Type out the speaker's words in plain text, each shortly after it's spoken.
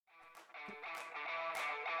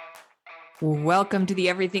Welcome to the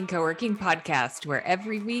Everything Co-working podcast, where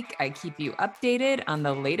every week I keep you updated on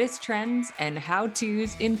the latest trends and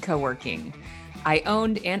how-tos in co-working. I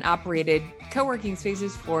owned and operated co-working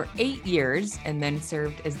spaces for 8 years and then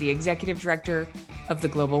served as the executive director of the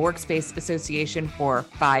Global Workspace Association for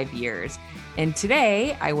 5 years. And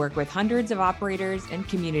today I work with hundreds of operators and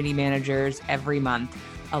community managers every month,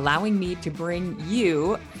 allowing me to bring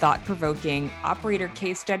you thought-provoking operator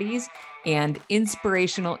case studies and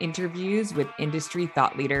inspirational interviews with industry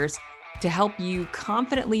thought leaders to help you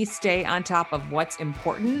confidently stay on top of what's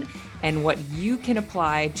important and what you can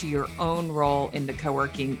apply to your own role in the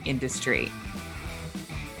co-working industry.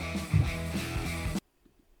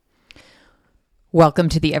 Welcome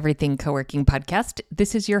to the Everything Co-working podcast.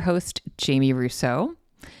 This is your host, Jamie Rousseau.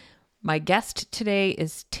 My guest today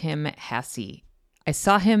is Tim Hasse. I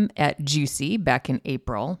saw him at Juicy back in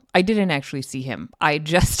April. I didn't actually see him. I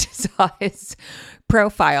just saw his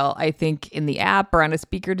profile, I think, in the app or on a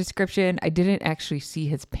speaker description. I didn't actually see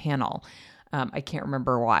his panel. I can't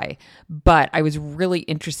remember why, but I was really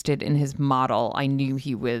interested in his model. I knew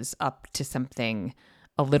he was up to something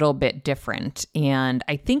a little bit different. And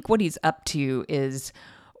I think what he's up to is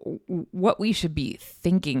what we should be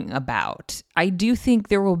thinking about. I do think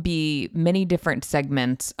there will be many different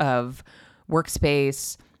segments of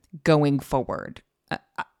workspace going forward.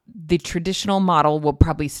 The traditional model will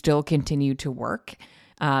probably still continue to work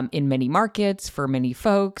in many markets for many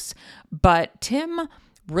folks, but Tim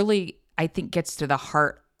really, I think, gets to the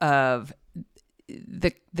heart of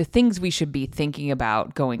the things we should be thinking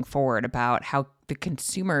about going forward, about how the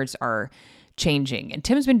consumers are changing. And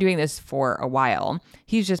Tim's been doing this for a while.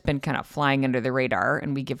 He's just been kind of flying under the radar,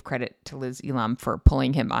 and we give credit to Liz Elam for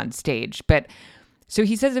pulling him on stage. But so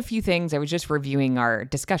he says a few things. I was just reviewing our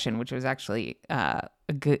discussion, which was actually a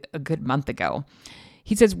good month ago.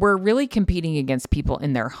 He says, we're really competing against people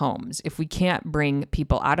in their homes. If we can't bring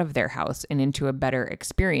people out of their house and into a better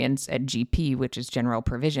experience at GP, which is general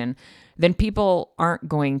provision, then people aren't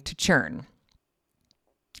going to churn.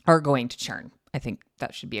 Are going to churn. I think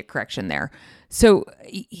that should be a correction there. So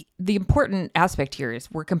the important aspect here is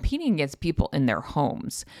we're competing against people in their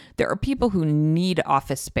homes. There are people who need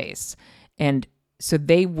office space, and so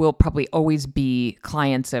they will probably always be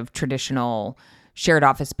clients of traditional shared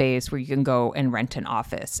office space where you can go and rent an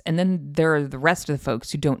office. And then there are the rest of the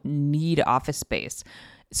folks who don't need office space.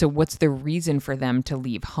 So what's the reason for them to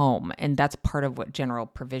leave home? And that's part of what general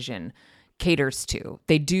provision caters to.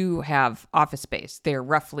 They do have office space. They're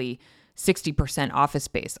roughly 60% office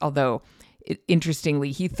space, although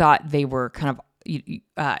interestingly, he thought they were kind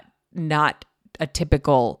of not a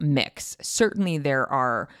typical mix. Certainly there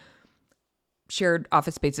are shared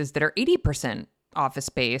office spaces that are 80% office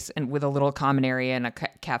space and with a little common area and a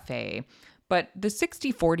cafe. But the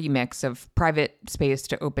 60-40 mix of private space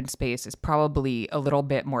to open space is probably a little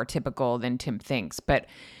bit more typical than Tim thinks. But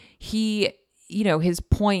he, his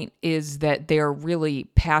point is that they're really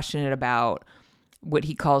passionate about what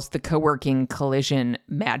he calls the co-working collision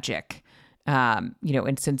magic.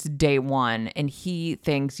 And since day one, and he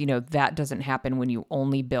thinks, that doesn't happen when you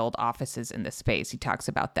only build offices in the space. He talks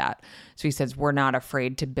about that. So he says, we're not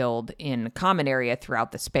afraid to build in common area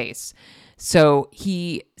throughout the space. So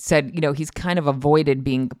he said, he's kind of avoided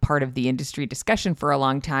being part of the industry discussion for a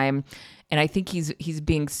long time. And I think he's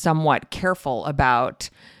being somewhat careful about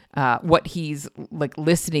what he's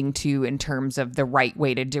listening to in terms of the right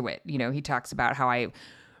way to do it. He talks about how I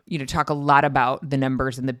talk a lot about the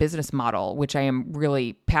numbers and the business model, which I am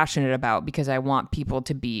really passionate about because I want people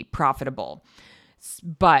to be profitable.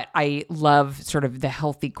 But I love sort of the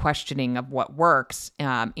healthy questioning of what works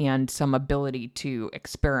and some ability to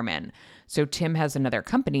experiment. So Tim has another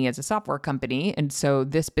company as a software company, and so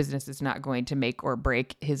this business is not going to make or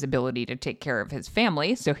break his ability to take care of his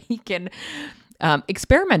family, so he can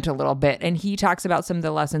experiment a little bit. And he talks about some of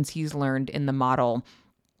the lessons he's learned in the model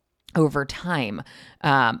over time.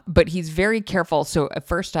 But he's very careful. So at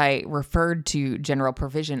first I referred to general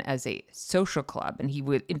provision as a social club, and he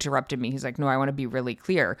interrupted me. He's like, no, I want to be really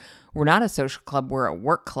clear. We're not a social club. We're a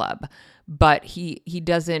work club. But he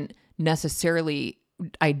doesn't necessarily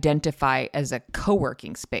identify as a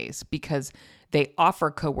co-working space because they offer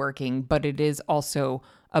co-working, but it is also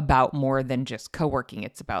about more than just co-working.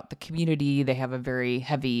 It's about the community. They have a very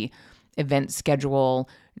heavy event schedule.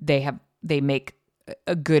 They make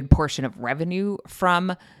a good portion of revenue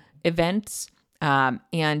from events.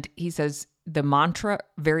 And he says the mantra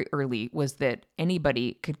very early was that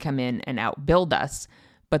anybody could come in and outbuild us,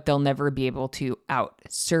 but they'll never be able to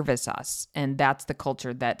out-service us. And that's the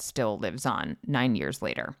culture that still lives on 9 years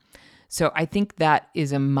later. So I think that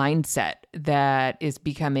is a mindset that is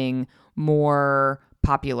becoming more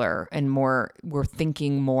popular and more, we're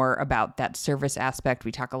thinking more about that service aspect.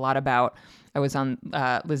 We talk a lot about, I was on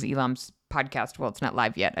Liz Elam's podcast. Well, it's not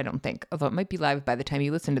live yet, I don't think, although it might be live by the time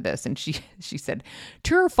you listen to this. And she said,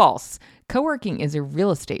 true or false, co-working is a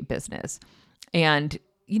real estate business. And,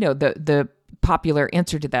 the popular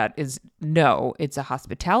answer to that is no, it's a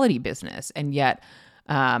hospitality business. And yet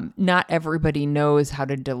not everybody knows how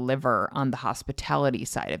to deliver on the hospitality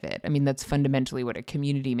side of it. I mean, that's fundamentally what a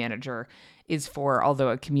community manager is for, although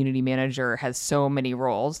a community manager has so many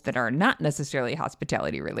roles that are not necessarily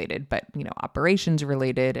hospitality related, but, operations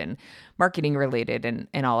related and marketing related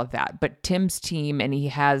and all of that. But Tim's team, and he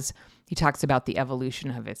talks about the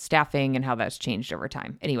evolution of his staffing and how that's changed over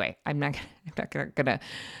time. Anyway, I'm not gonna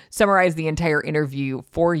summarize the entire interview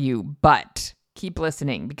for you, but keep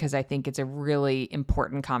listening because I think it's a really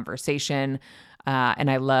important conversation.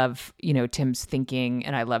 And I love, Tim's thinking,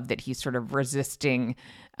 and I love that he's sort of resisting,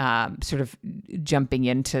 sort of jumping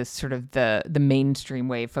into sort of the mainstream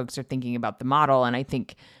way folks are thinking about the model. And I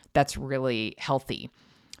think that's really healthy.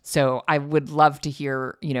 So I would love to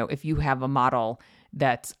hear, if you have a model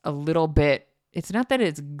that's a little bit, it's not that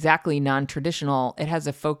it's exactly non-traditional, it has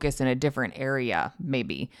a focus in a different area,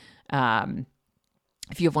 maybe.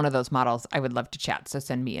 If you have one of those models, I would love to chat. So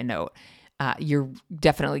send me a note. You're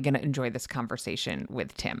definitely going to enjoy this conversation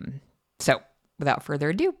with Tim. So without further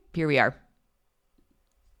ado, here we are.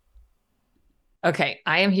 Okay,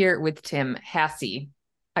 I am here with Tim Hasse.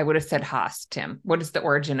 I would have said Haas, Tim. What is the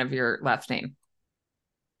origin of your last name?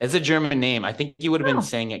 It's a German name. I think you would have been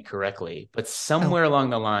saying it correctly, but somewhere along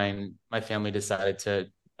the line, my family decided to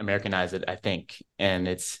Americanize it, I think, and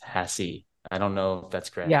it's Hasse. I don't know if that's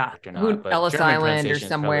correct or not. But Ellis German Island or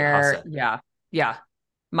somewhere. Yeah.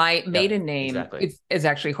 My maiden name is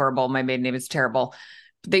actually horrible. My maiden name is terrible.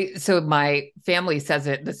 So my family says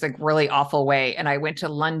it this like really awful way. And I went to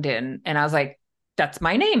London and I was like, that's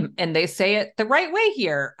my name. And they say it the right way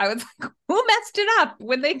here. I was like, who messed it up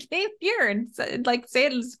when they came here and said, like, say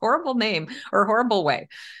it this horrible name or horrible way?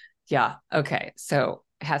 Yeah. Okay. So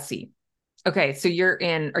Hasse. Okay. So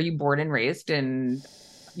are you born and raised in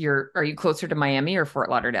are you closer to Miami or Fort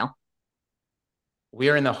Lauderdale? We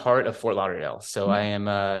are in the heart of Fort Lauderdale. So I am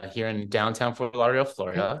here in downtown Fort Lauderdale,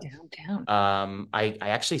 Florida. Downtown. I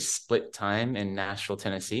actually split time in Nashville,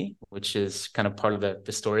 Tennessee, which is kind of part of the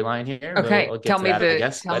storyline here. Okay. We'll tell me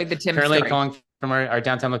the Tim currently story. Calling from our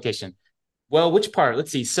downtown location. Well, which part?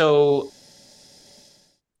 Let's see. So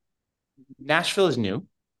Nashville is new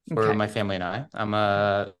for my family and I. I'm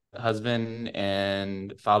a husband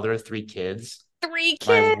and father of 3 kids. 3 kids.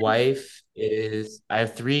 My wife I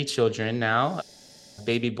have 3 children now.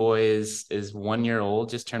 Baby boy is 1 year old,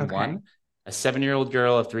 just turned 1. A 7-year-old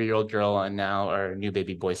girl, a 3-year-old girl, and now our new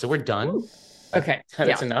baby boy. So we're done. Ooh. Okay,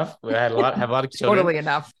 that's enough. We have a lot of children. Totally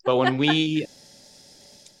enough. But when we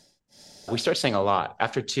start saying a lot.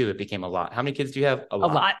 After 2, it became a lot. How many kids do you have? A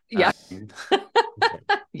lot. Yeah.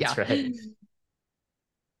 That's right.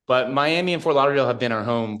 But Miami and Fort Lauderdale have been our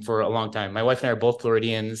home for a long time. My wife and I are both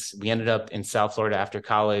Floridians. We ended up in South Florida after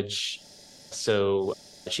college. So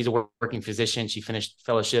she's a working physician. She finished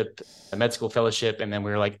a med school fellowship. And then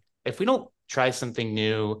we were like, if we don't try something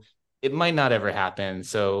new, it might not ever happen.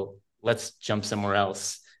 So let's jump somewhere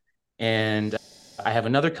else. And I have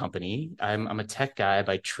another company. I'm a tech guy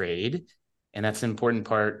by trade. And that's an important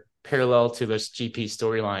part parallel to this GP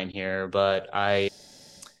storyline here. But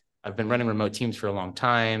I've been running remote teams for a long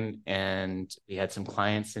time, and we had some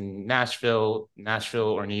clients in Nashville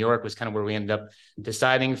or New York was kind of where we ended up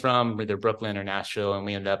deciding from, either Brooklyn or Nashville. And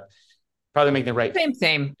we ended up probably making the right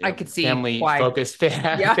same. I could see family focused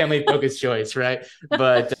choice. Right.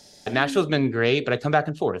 But Nashville's been great, but I come back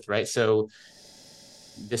and forth. Right. So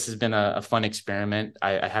this has been a fun experiment.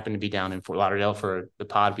 I happen to be down in Fort Lauderdale for the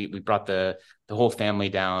pod. We brought the whole family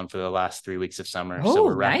down for the last 3 weeks of summer. So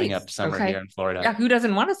we're wrapping up summer here in Florida. Yeah, who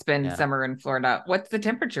doesn't want to spend summer in Florida? What's the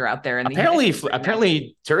temperature out there?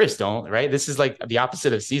 Apparently tourists don't, right? This is like the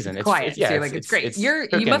opposite of season. It's quiet. It's great.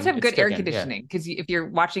 You must have good air conditioning because if you're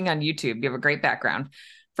watching on YouTube, you have a great background.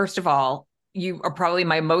 First of all, you are probably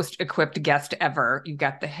my most equipped guest ever. You've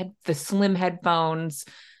got the slim headphones,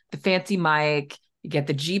 the fancy mic, you get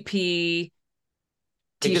the GP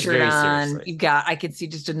t-shirt on. Seriously. I could see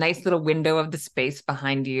just a nice little window of the space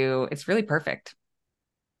behind you. It's really perfect.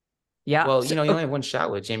 Yeah. Well, you only have one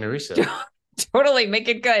shot with Jamie Russo. Totally. Make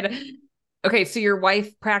it good. Okay. So your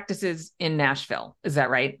wife practices in Nashville. Is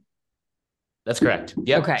that right? That's correct.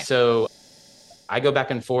 Yep. Okay. So I go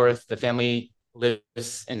back and forth. The family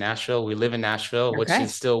lives in Nashville. We live in Nashville, which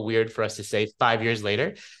is still weird for us to say 5 years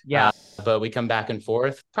later. Yeah. but we come back and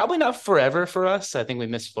forth. Probably not forever for us. I think we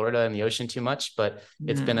miss Florida and the ocean too much, but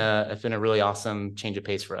it's been a really awesome change of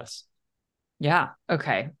pace for us. Yeah.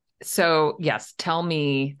 Okay. So yes, tell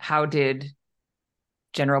me, how did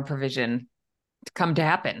General Provision come to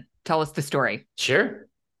happen? Tell us the story. Sure.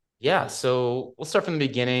 Yeah. So we'll start from the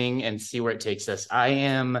beginning and see where it takes us. I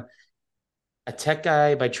am a tech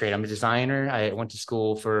guy by trade. I'm a designer. I went to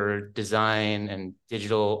school for design and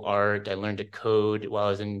digital art. I learned to code while I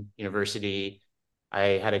was in university.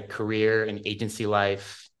 I had a career in agency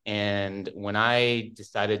life. And when I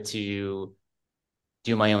decided to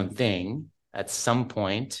do my own thing, at some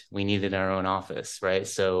point we needed our own office, right?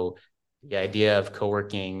 So the idea of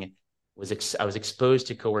co-working I was exposed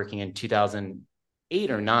to co-working in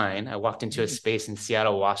 2008 or nine. I walked into a space in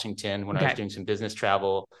Seattle, Washington when I was doing some business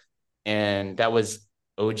travel, and that was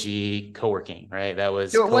OG co-working, right? That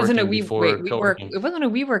was So it wasn't a co-working before WeWork. co-working. It wasn't a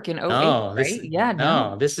WeWork in '08, No, right? Yeah,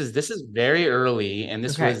 no. this is very early, and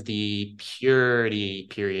this Okay. was the purity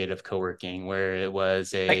period of co-working, where it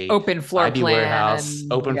was Like a open floor IB warehouse, plan.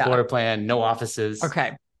 open Yeah. floor plan, no offices,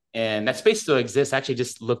 Okay. and that space still exists. I actually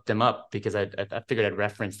just looked them up because I figured I'd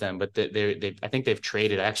reference them, but they I think they've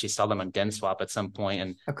traded. I actually saw them on DenSwap at some point,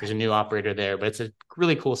 and Okay. there's a new operator there, but it's a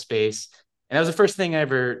really cool space. And that was the first thing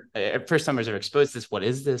first time I was ever exposed to this. What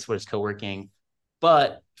is this? What is co-working?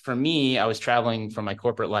 But for me, I was traveling from my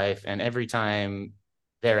corporate life, and every time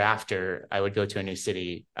thereafter I would go to a new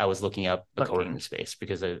city, I was looking up a co-working space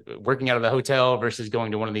because working out of the hotel versus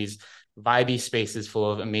going to one of these vibey spaces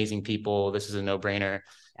full of amazing people. This is a no-brainer.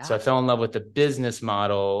 Yeah. So I fell in love with the business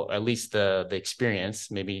model, at least the experience.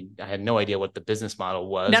 Maybe I had no idea what the business model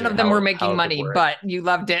was. None of them were making money, but you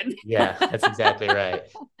loved it. Yeah, that's exactly right.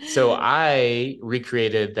 So I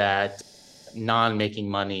recreated that non-making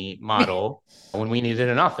money model when we needed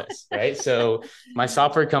an office, right? So my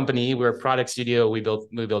software company, we're a product studio. We build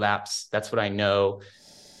apps. That's what I know.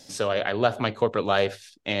 So I left my corporate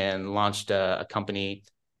life and launched a company,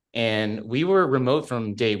 and we were remote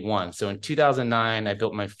from day one. So in 2009, I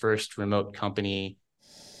built my first remote company.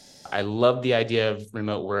 I loved the idea of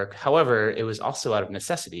remote work. However, it was also out of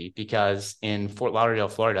necessity because in Fort Lauderdale,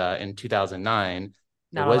 Florida in 2009,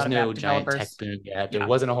 there was no giant tech boom yet. There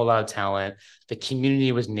wasn't a whole lot of talent. The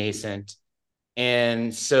community was nascent.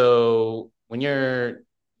 And so when you're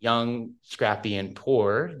young, scrappy, and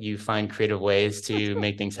poor, you find creative ways to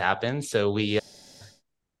make things happen. So we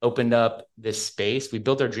opened up this space. We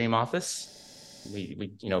built our dream office.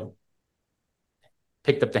 We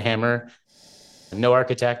picked up the hammer. No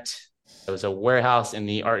architect. It was a warehouse in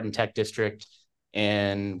the art and tech district,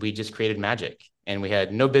 and we just created magic. And we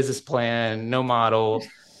had no business plan, no model.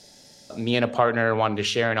 Me and a partner wanted to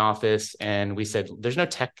share an office, and we said, there's no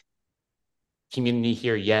tech community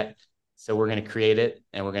here yet, so we're going to create it,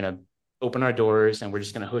 and we're going to open our doors, and we're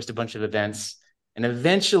just going to host a bunch of events. And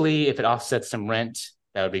eventually, if it offsets some rent,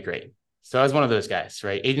 that would be great. So I was one of those guys,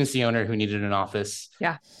 right? Agency owner who needed an office.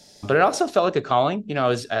 Yeah. But it also felt like a calling. I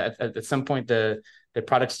was at some point, the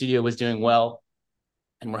product studio was doing well,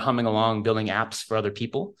 and we're humming along, building apps for other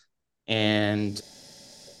people. And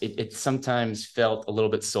it sometimes felt a little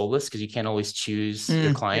bit soulless because you can't always choose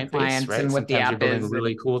your client base, right? And what sometimes you're building is. a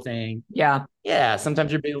really cool thing. Yeah. Yeah.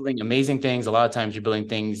 Sometimes you're building amazing things. A lot of times you're building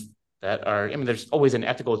things that are, there's always an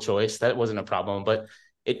ethical choice. That wasn't a problem, but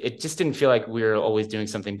it just didn't feel like we were always doing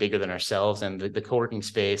something bigger than ourselves. And the co-working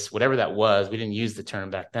space, whatever that was, we didn't use the term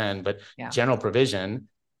back then, but general provision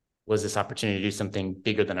was this opportunity to do something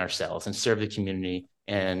bigger than ourselves and serve the community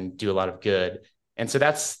and do a lot of good. And so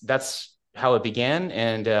that's how it began.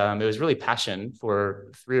 And it was really passion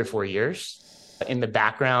for 3 or 4 years. In the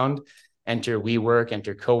background, enter WeWork,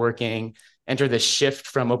 enter co-working, enter the shift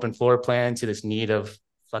from open floor plan to this need of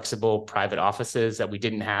flexible private offices that we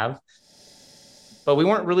didn't have. But we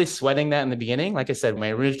weren't really sweating that in the beginning. Like I said,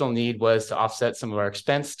 my original need was to offset some of our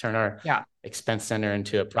expense, turn our expense center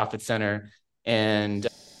into a profit center. And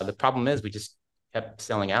the problem is we just kept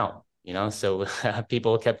selling out, so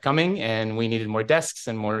people kept coming and we needed more desks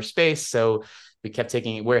and more space. So we kept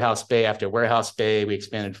taking warehouse bay after warehouse bay. We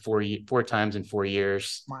expanded four times in 4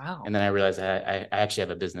 years. Wow. And then I realized I actually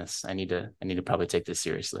have a business. I need to probably take this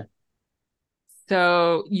seriously.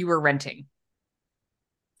 So you were renting?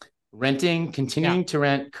 Continuing to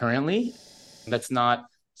rent currently. That's not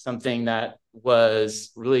something that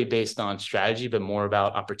was really based on strategy, but more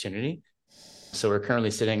about opportunity. So we're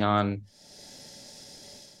currently sitting on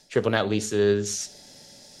triple net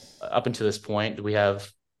leases. Up until this point, we have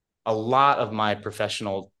a lot of my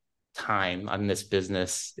professional time on this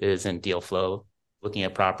business is in deal flow, looking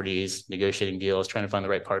at properties, negotiating deals, trying to find the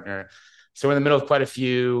right partner. So we're in the middle of quite a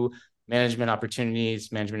few management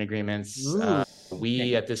opportunities, management agreements.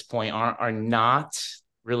 We at this point are not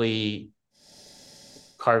really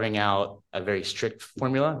carving out a very strict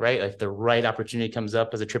formula, right? Like if the right opportunity comes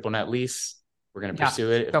up as a triple net lease, we're going to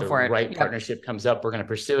pursue it. If the right partnership comes up, we're going to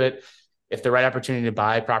pursue it. If the right opportunity to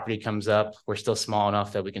buy property comes up, we're still small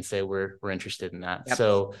enough that we can say we're interested in that.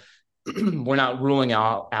 So we're not ruling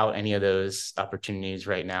out any of those opportunities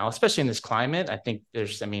right now, especially in this climate. I think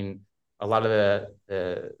there's, a lot of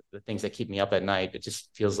the things that keep me up at night, it just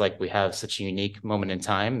feels like we have such a unique moment in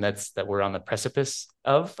time that we're on the precipice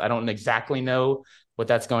of. I don't exactly know what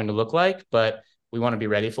that's going to look like, but we want to be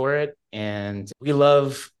ready for it. And we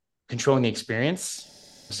love controlling the experience.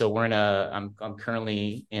 So I'm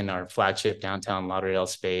currently in our flagship downtown Lauderdale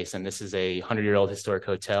space, and this is a 100-year-old historic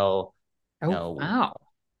hotel. Wow.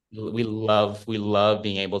 We love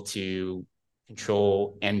being able to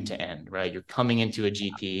control end to end, right? You're coming into a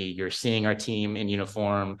GP, you're seeing our team in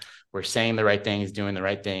uniform, we're saying the right things, doing the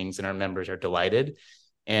right things, and our members are delighted.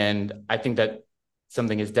 And I think that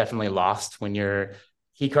something is definitely lost when you're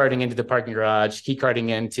key carding into the parking garage, key carding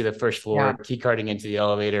into the first floor, key carding into the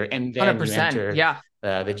elevator, and then you enter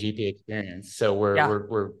the GP experience. So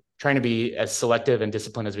we're trying to be as selective and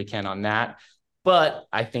disciplined as we can on that. But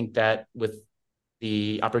I think that with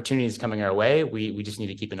the opportunities coming our way, we just need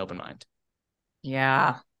to keep an open mind.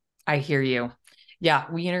 Yeah, I hear you. Yeah,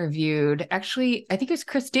 we interviewed, actually, I think it was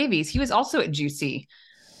Chris Davies. He was also at Juicy.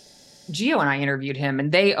 Gio and I interviewed him,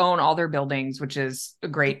 and they own all their buildings, which is a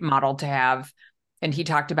great model to have. And he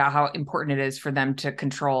talked about how important it is for them to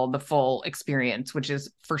control the full experience, which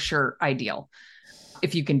is for sure ideal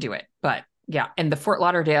if you can do it. But yeah, and the Fort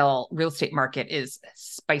Lauderdale real estate market is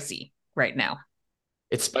spicy right now.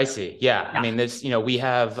 It's spicy. Yeah. I mean, we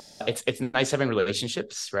have, it's nice having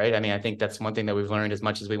relationships, right? I mean, I think that's one thing that we've learned as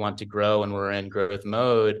much as we want to grow and we're in growth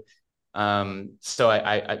mode. So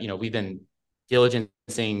I we've been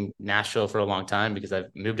diligencing Nashville for a long time because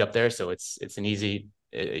I've moved up there. So it's an easy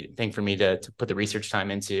thing for me to put the research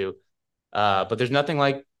time into. But there's nothing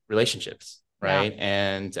like relationships, right?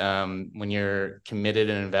 And when you're committed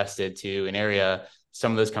and invested to an area,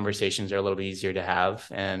 some of those conversations are a little bit easier to have.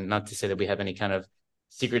 And not to say that we have any kind of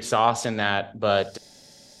secret sauce in that, but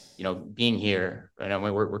being here,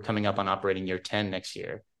 we're coming up on operating year 10 next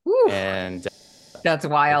year. Woo. And that's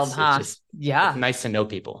wild, huh? It's nice to know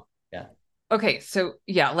people. Yeah. Okay. So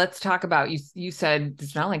let's talk about, you said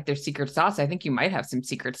it's not like there's secret sauce. I think you might have some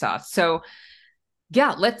secret sauce. So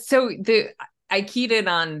I keyed in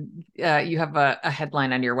on, you have a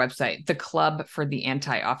headline on your website, the club for the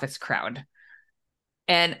anti-office crowd.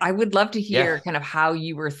 And I would love to hear kind of how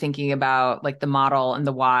you were thinking about like the model and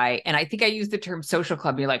the why. And I think I used the term social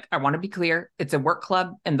club. You're like, I want to be clear. It's a work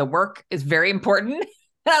club and the work is very important.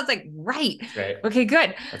 And I was like, right. Okay,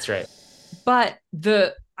 good. That's right. But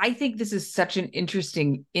I think this is such an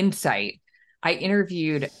interesting insight. I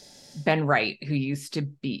interviewed Ben Wright, he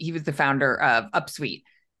was the founder of Upsuite.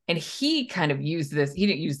 And he kind of used this, he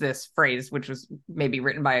didn't use this phrase, which was maybe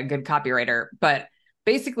written by a good copywriter, but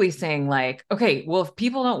basically saying like, okay, well, if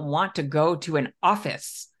people don't want to go to an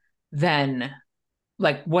office, then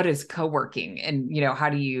like, what is co-working? And, how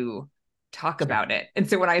do you talk about it? And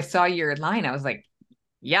so when I saw your line, I was like,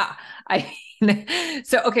 so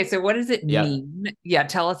what does it mean?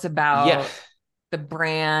 Tell us about the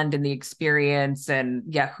brand and the experience and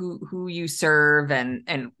who you serve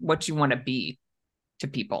and what you want to be to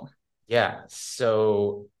people. Yeah.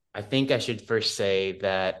 So I think I should first say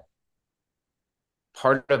that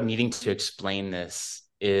part of needing to explain this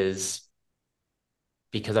is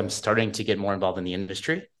because I'm starting to get more involved in the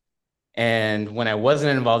industry. And when I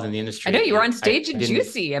wasn't involved in the industry, I know you were on stage in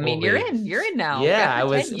Juicy. I mean, you're in now. Yeah, I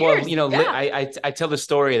was. Well, I tell the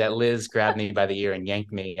story that Liz grabbed me by the ear and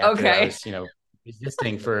yanked me after I was,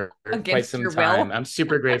 resisting for quite some time. Will. I'm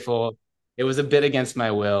super grateful. It was a bit against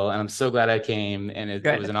my will, and I'm so glad I came. And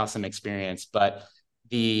it was an awesome experience. But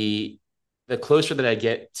the closer that I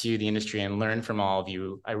get to the industry and learn from all of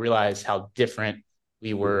you, I realize how different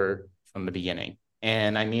we were from the beginning.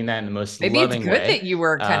 And I mean that in the most loving way. Maybe it's good that you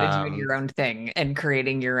were kind of doing your own thing and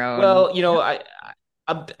creating your own. Well,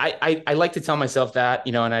 I like to tell myself that,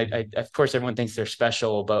 and I of course everyone thinks they're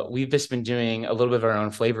special, but we've just been doing a little bit of our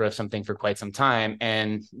own flavor of something for quite some time.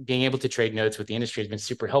 And being able to trade notes with the industry has been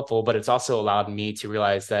super helpful, but it's also allowed me to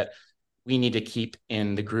realize that we need to keep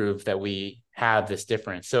in the groove that we have this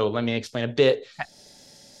difference. So let me explain a bit.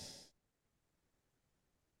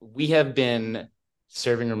 We have been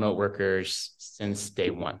serving remote workers since day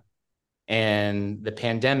one. And the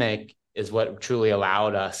pandemic is what truly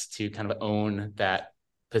allowed us to kind of own that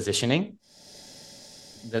positioning.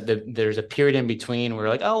 there's a period in between where we're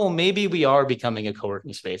like, oh, well, maybe we are becoming a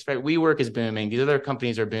co-working space, right? WeWork is booming. These other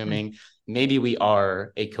companies are booming. Maybe we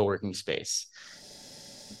are a co-working space.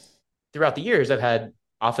 Throughout the years, I've had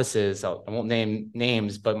offices. I won't name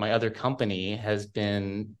names, but my other company has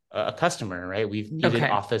been a customer, right? We've needed Okay.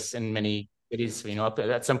 office in many cities. Up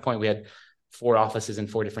at some point, we had 4 offices in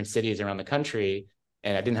 4 different cities around the country,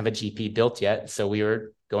 and I didn't have a GP built yet. So we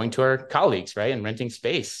were going to our colleagues, right, and renting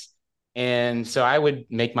space. And so I would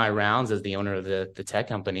make my rounds as the owner of the tech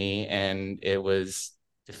company, and it was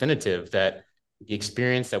definitive that the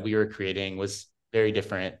experience that we were creating was very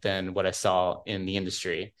different than what I saw in the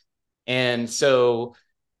industry. And so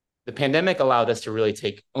the pandemic allowed us to really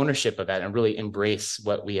take ownership of that and really embrace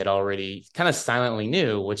what we had already kind of silently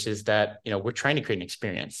knew, which is that, we're trying to create an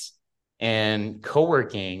experience. And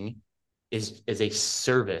co-working is a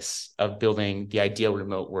service of building the ideal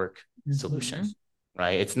remote work solution,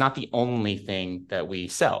 right? It's not the only thing that we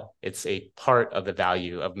sell. It's a part of the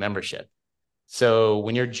value of membership. So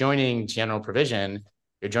when you're joining general provision,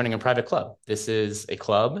 you're joining a private club. This is a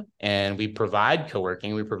club, and we provide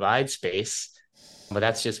co-working, we provide space, but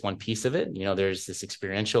that's just one piece of it. There's this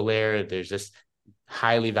experiential layer. There's this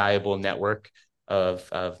highly valuable network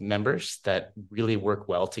of members that really work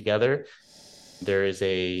well together. There is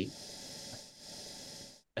a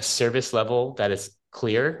service level that is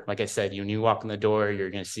clear. Like I said, when you walk in the door, you're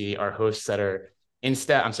going to see our hosts that are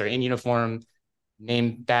in uniform,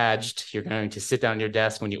 name badged. You're going to sit down at your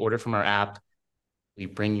desk. When you order from our app, we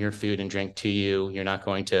bring your food and drink to you. You're not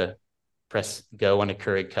going to press go on a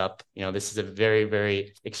Keurig cup. This is a very,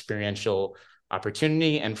 very experiential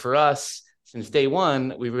opportunity. And for us, since day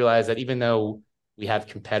one, we realized that even though we have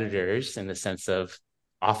competitors in the sense of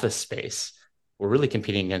office space, we're really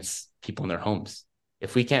competing against people in their homes.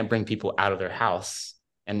 If we can't bring people out of their house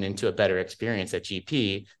and into a better experience at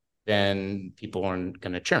GP, then people aren't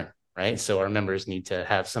going to churn, right? So our members need to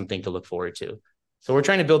have something to look forward to. So we're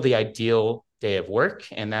trying to build the ideal day of work.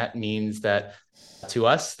 And that means that to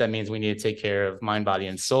us, that means we need to take care of mind, body,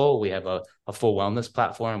 and soul. We have a full wellness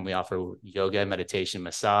platform. We offer yoga, meditation,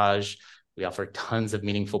 massage. We offer tons of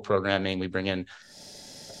meaningful programming. We bring in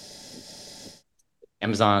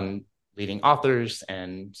Amazon leading authors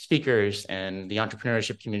and speakers, and the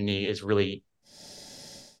entrepreneurship community is really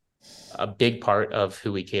a big part of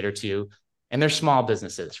who we cater to. And they're small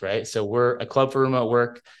businesses, right? So we're a club for remote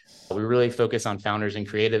work. We really focus on founders and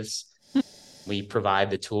creatives. We provide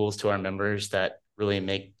the tools to our members that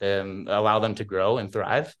really allow them to grow and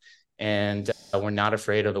thrive. And we're not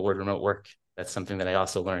afraid of the word remote work. That's something that I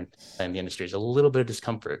also learned in the industry. Is a little bit of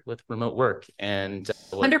discomfort with remote work. And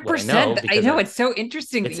 100%. I know it's so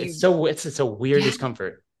interesting. It's a weird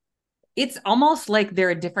discomfort. It's almost like they're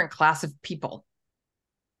a different class of people.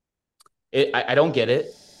 I don't get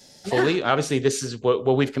it fully. Yeah. Obviously, this is what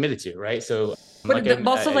we've committed to, right? So, but you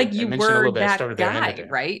were that guy,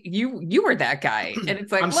 right? You were that guy, and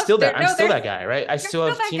it's like I'm still that guy, right? I still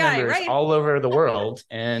have team members all over the world,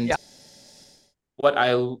 and what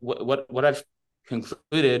I've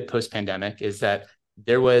concluded post-pandemic is that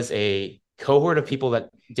there was a cohort of people that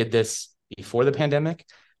did this before the pandemic.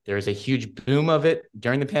 There is a huge boom of it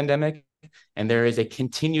during the pandemic, and there is a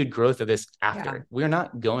continued growth of this after. Yeah. We're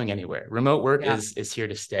not going anywhere. Remote work is here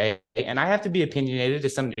to stay. And I have to be opinionated to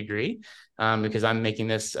some degree because I'm making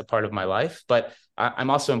this a part of my life. But I'm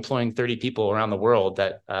also employing 30 people around the world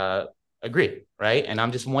that agree, right? And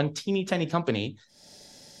I'm just one teeny tiny company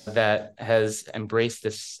that has embraced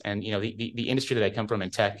this. And, the industry that I come from in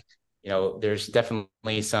tech, there's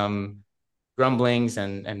definitely some grumblings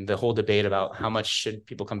and the whole debate about how much should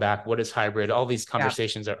people come back, what is hybrid, all these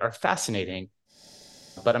conversations are fascinating,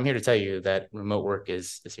 but I'm here to tell you that remote work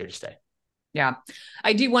is here to stay. Yeah.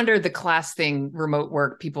 I do wonder the class thing, remote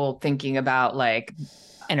work, people thinking about like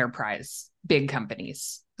enterprise, big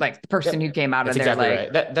companies, like the person who came out of there. Exactly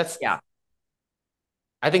right. That's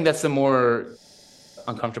I think that's the more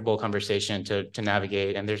uncomfortable conversation to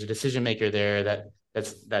navigate. And there's a decision maker there that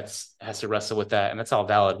has to wrestle with that. And that's all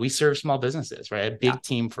valid. We serve small businesses, right? A big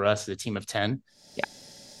team for us is a team of 10. Yeah.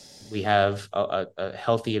 We have a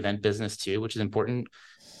healthy event business too, which is important.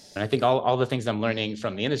 And I think all the things I'm learning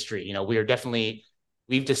from the industry,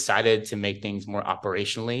 we've decided to make things more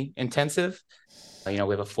operationally intensive. We have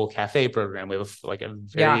a full cafe program. We have a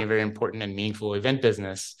very, very important and meaningful event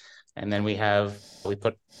business. And then we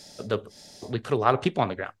put a lot of people on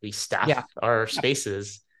the ground. We staff our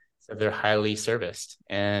spaces. So they're highly serviced,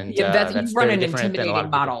 and that's run an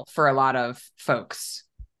intimidating model for a lot of folks.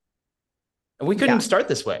 And we couldn't start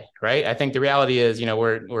this way, right? I think the reality is,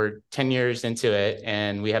 we're 10 years into it,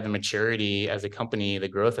 and we have the maturity as a company, the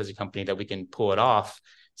growth as a company that we can pull it off.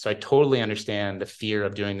 So I totally understand the fear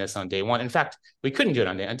of doing this on day one. In fact, we couldn't do it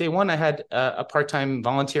on day one. I had a part-time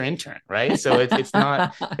volunteer intern, right? So it's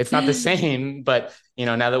not the same. But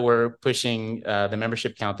now that we're pushing the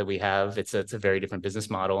membership count that we have, it's a very different business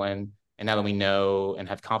model. And now that we know and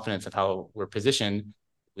have confidence of how we're positioned,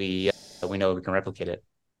 we know we can replicate it.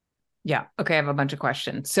 Yeah. Okay. I have a bunch of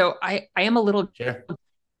questions. So I am a little. Sure.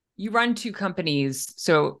 You run two companies,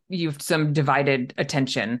 so you've some divided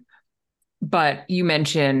attention. But you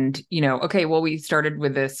mentioned, okay, well, we started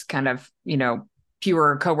with this kind of,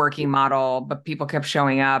 pure co-working model, but people kept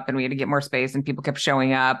showing up and we had to get more space and people kept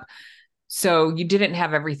showing up. So you didn't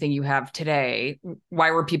have everything you have today. Why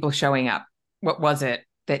were people showing up? What was it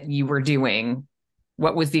that you were doing?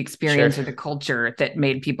 What was the experience or the culture that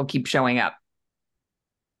made people keep showing up?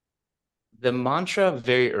 The mantra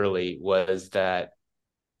very early was that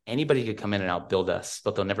anybody could come in and outbuild us,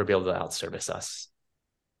 but they'll never be able to outservice us.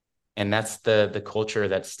 And that's the culture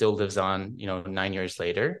that still lives on, 9 years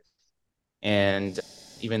later. And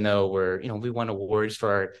even though we won awards for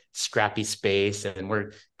our scrappy space and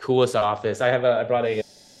we're coolest office. I brought a.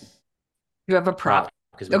 You have a prop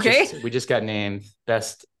because we just got named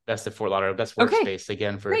best of Fort Lauderdale, best workspace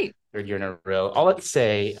again for third year in a row. All I'd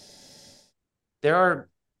say, there are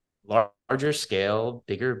larger scale,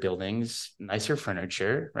 bigger buildings, nicer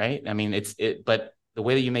furniture, right? I mean, but the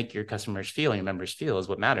way that you make your customers feel and your members feel is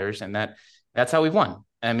what matters. And that's how we've won.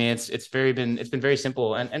 I mean, it's been very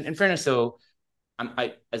simple. And in fairness, so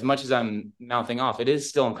as much as I'm mouthing off, it is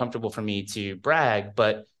still uncomfortable for me to brag,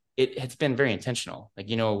 but it's been very intentional. Like,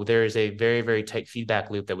 there is a very, very tight feedback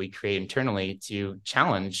loop that we create internally to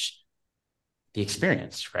challenge the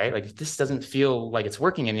experience, right? Like, if this doesn't feel like it's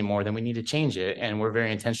working anymore, then we need to change it. And we're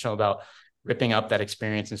very intentional about ripping up that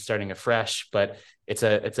experience and starting afresh. But it's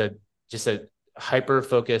just a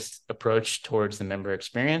hyper-focused approach towards the member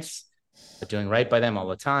experience, doing right by them all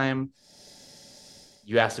the time.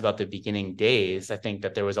 You asked about the beginning days. I think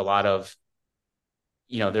that there was a lot of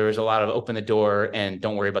open the door and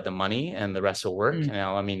don't worry about the money and the rest will work.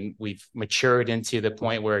 I mean, we've matured into the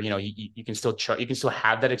point where, you can still you can still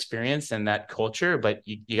have that experience and that culture, but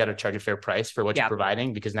you got to charge a fair price for what you're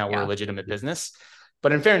providing, because now we're a legitimate business.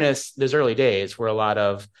 But in fairness, there's early days where a lot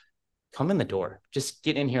of come in the door, just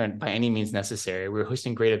get in here and by any means necessary. We're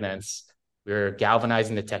hosting great events. We're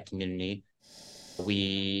galvanizing the tech community.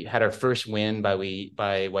 We had our first win by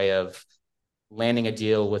way of landing a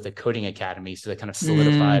deal with a coding academy. So that kind of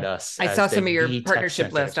solidified us. I saw some of your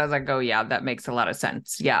partnership list. I was like, oh yeah, that makes a lot of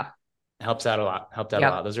sense. Yeah. Helps out a lot.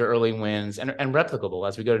 Those are early wins and replicable.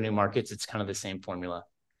 As we go to new markets, it's kind of the same formula.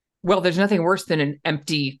 Well, there's nothing worse than an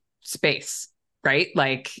empty space, right?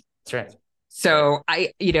 Like, that's right. So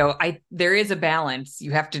there is a balance.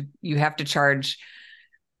 You have to charge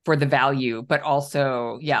for the value, but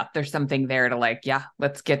also, there's something there to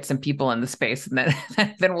let's get some people in the space and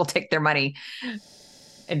then we'll take their money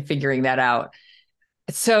and figuring that out.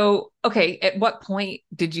 So, okay. At what point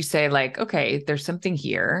did you say okay, there's something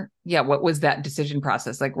here? Yeah. What was that decision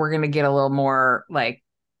process? We're going to get a little more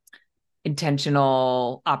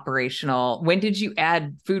intentional, operational. When did you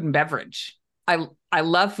add food and beverage? I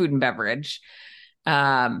love food and beverage.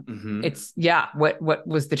 It's what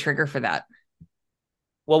was the trigger for that?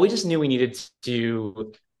 Well, we just knew we needed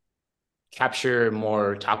to capture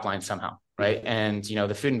more top line somehow, right? And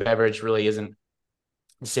the food and beverage really isn't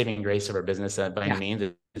the saving grace of our business by any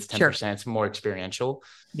means. It's 10%. It's more experiential.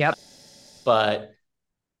 Yep. But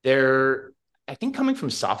I think coming from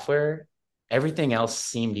software, everything else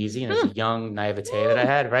seemed easy, and it's a young naivete that I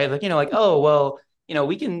had, right? Oh well,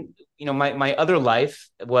 we can. My other life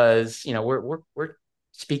was, we're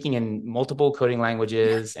speaking in multiple coding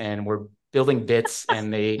languages and we're building bits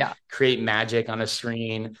and they create magic on a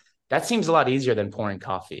screen. That seems a lot easier than pouring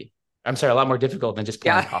coffee. I'm sorry, a lot more difficult than just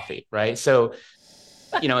pouring coffee, right? So,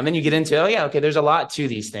 and then you get into, there's a lot to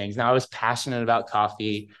these things. Now, I was passionate about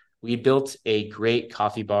coffee. We built a great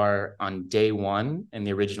coffee bar on day one in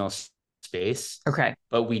the original space. Okay.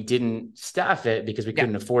 But we didn't staff it because we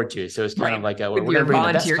couldn't afford to. So it's kind of like, we're going to bring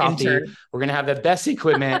the best coffee. Intern. We're going to have the best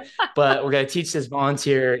equipment, but we're going to teach this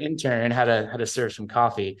volunteer intern how to serve some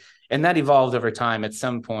coffee. And that evolved over time. At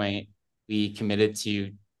some point, we committed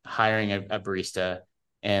to hiring a barista,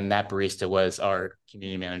 and that barista was our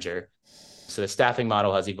community manager. So the staffing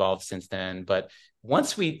model has evolved since then. But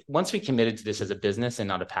once we committed to this as a business and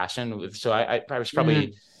not a passion, so I was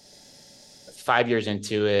probably 5 years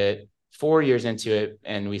into it, 4 years into it,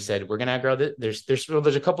 and we said, we're going to outgrow this. There's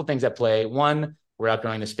a couple things at play. One, we're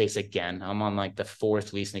outgrowing the space again. I'm on the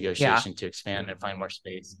fourth lease negotiation to expand and find more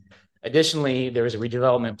space. Additionally, there was a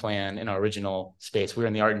redevelopment plan in our original space. We were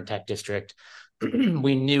in the art and tech district.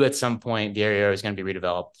 we knew at some point the area was going to be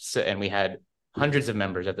redeveloped. So, and we had hundreds of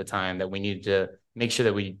members at the time that we needed to make sure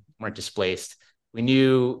that we weren't displaced. We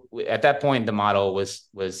knew at that point the model was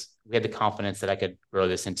we had the confidence that I could grow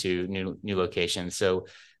this into new locations. So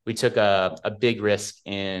we took a big risk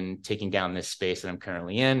in taking down this space that I'm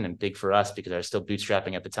currently in, and big for us because I was still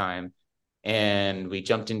bootstrapping at the time. And we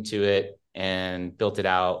jumped into it and built it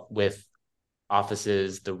out with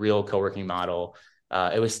offices, the real co-working model.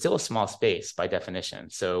 It was still a small space by definition.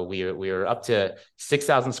 So we were up to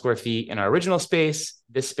 6,000 square feet in our original space.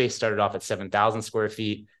 This space started off at 7,000 square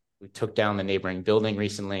feet. We took down the neighboring building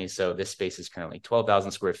recently. So this space is currently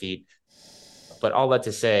 12,000 square feet. But all that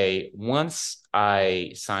to say, once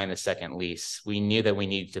I signed the second lease, we knew that we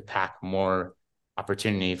needed to pack more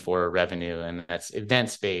opportunity for revenue, and that's event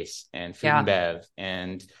space and food and bev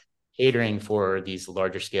and catering for these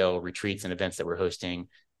larger scale retreats and events that we're hosting.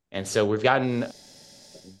 And so we've gotten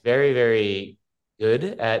very, very good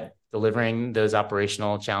at delivering those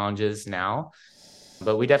operational challenges now,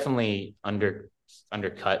 but we definitely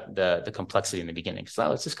undercut the complexity in the beginning.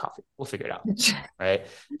 So it's just coffee. We'll figure it out. Right.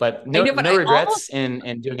 But no regrets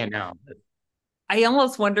in doing it now. I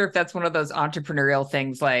almost wonder if that's one of those entrepreneurial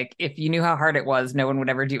things. Like, if you knew how hard it was, no one would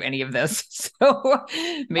ever do any of this. So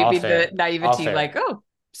maybe the naivety, like, oh,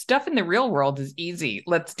 stuff in the real world is easy.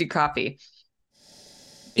 Let's do coffee.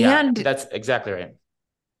 Yeah, and that's exactly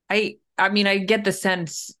right. I mean, I get the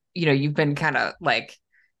sense, you've been kind of like,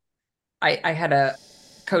 I had a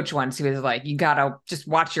coach once who was like, you gotta just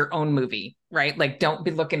watch your own movie, right? Like, don't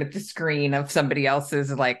be looking at the screen of somebody else's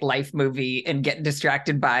like life movie and get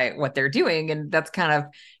distracted by what they're doing. And that's kind of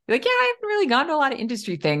like, yeah, I haven't really gone to a lot of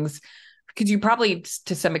industry things because you probably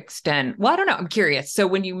to some extent, well, I don't know, I'm curious. So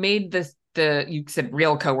when you made you said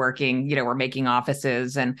real co-working, we're making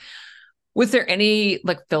offices, and was there any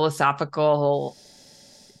like philosophical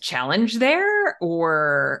challenge there,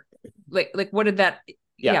 or like what did that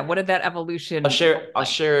what did that evolution I'll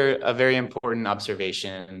share a very important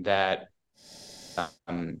observation that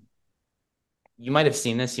you might have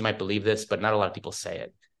seen this, you might believe this, but not a lot of people say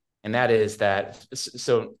it. And that is that,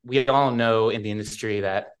 so we all know in the industry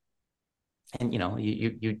that, and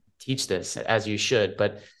you teach this as you should,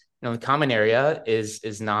 but the common area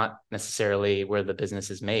is not necessarily where the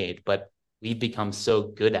business is made, but we've become so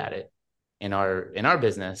good at it in our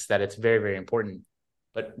business that it's very, very important.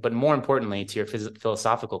 But more importantly, to your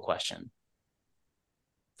philosophical question,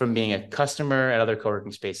 from being a customer at other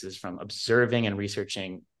co-working spaces, from observing and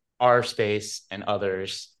researching our space and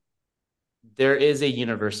others, there is a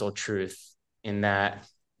universal truth in that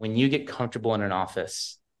when you get comfortable in an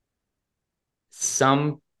office,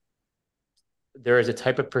 there is a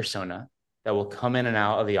type of persona that will come in and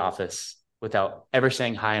out of the office without ever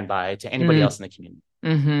saying hi and bye to anybody else in the community.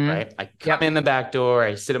 Right? I come in the back door,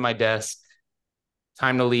 I sit at my desk,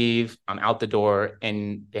 time to leave, I'm out the door,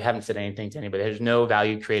 and they haven't said anything to anybody. There's no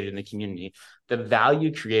value created in the community. The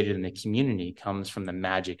value created in the community comes from the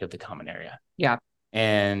magic of the common area. Yeah.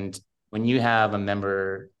 And when you have a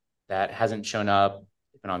member that hasn't shown up,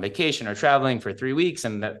 been on vacation or traveling for 3 weeks,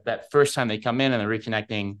 and that first time they come in and they're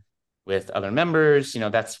reconnecting with other members,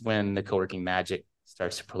 that's when the co-working magic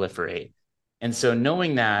starts to proliferate. And so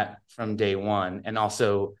knowing that from day one, and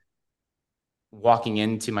also walking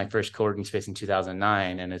into my first co-working space in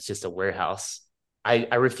 2009, and it's just a warehouse,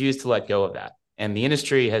 I refuse to let go of that. And the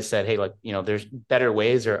industry has said, hey, like, there's better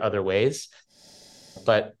ways or other ways.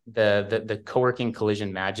 But the co-working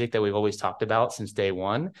collision magic that we've always talked about since day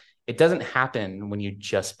one, it doesn't happen when you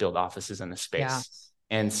just build offices in the space.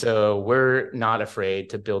 Yeah. And so we're not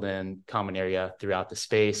afraid to build in common area throughout the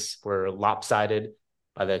space. We're lopsided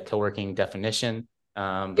by the co-working definition.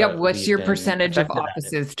 What's your percentage of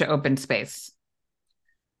offices to open space?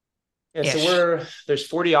 Yeah, so there's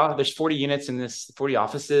 40 units in this, 40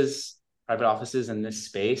 offices, private offices in this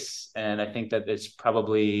space. And I think that it's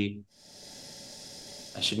probably,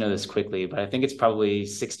 I should know this quickly, but I think it's probably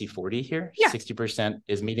 60-40 here. Yeah. 60%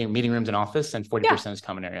 is meeting rooms and office, and 40% is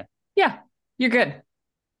common area. Yeah, you're good.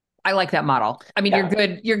 I like that model. I mean,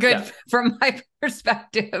 you're good from my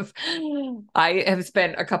perspective. I have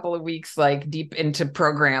spent a couple of weeks like deep into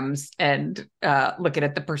programs and looking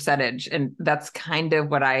at the percentage. And that's kind of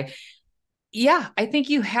what I think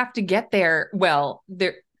you have to get there. Well,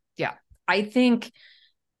 I think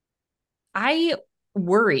I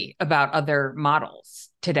worry about other models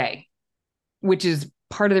today, which is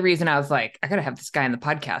part of the reason I was like, I got to have this guy on the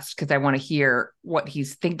podcast because I want to hear what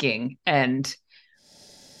he's thinking. And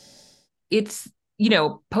it's,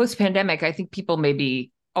 post-pandemic, I think people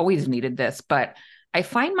maybe always needed this, but I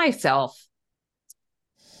find myself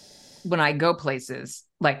when I go places,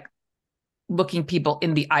 like looking people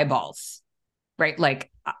in the eyeballs, right?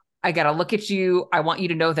 Like, I got to look at you. I want you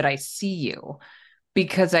to know that I see you,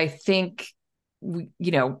 because I think,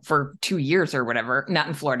 for 2 years or whatever, not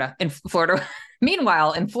in Florida,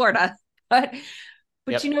 meanwhile, in Florida, but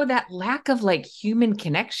Yep. that lack of like human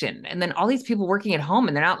connection, and then all these people working at home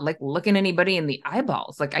and they're not like looking anybody in the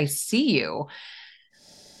eyeballs. Like, I see you.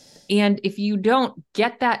 And if you don't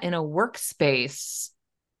get that in a workspace,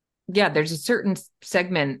 yeah, there's a certain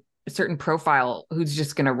segment, a certain profile who's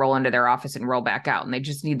just going to roll into their office and roll back out. And they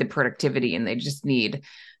just need the productivity, and they just need,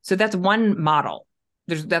 so that's one model.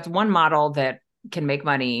 That's one model that can make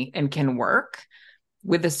money and can work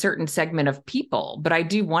with a certain segment of people. But I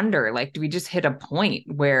do wonder, like, do we just hit a point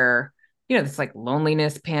where, this like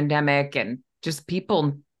loneliness pandemic and just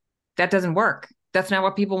people, that doesn't work. That's not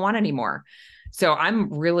what people want anymore. So I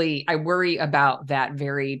worry about that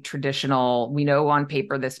very traditional, we know on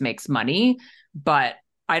paper this makes money, but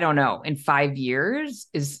I don't know, in 5 years,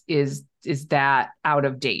 is that out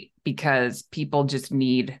of date because people just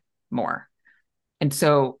need more. And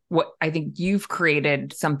so what I think you've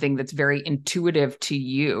created something that's very intuitive to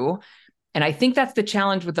you. And I think that's the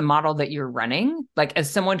challenge with the model that you're running. Like, as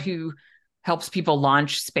someone who helps people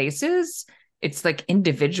launch spaces, it's like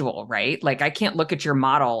individual, right? Like, I can't look at your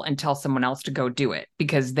model and tell someone else to go do it,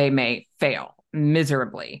 because they may fail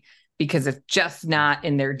miserably because it's just not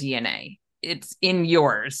in their DNA. It's in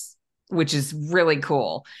yours, which is really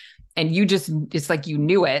cool. And it's like you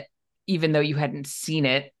knew it, even though you hadn't seen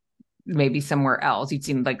it maybe somewhere else. You'd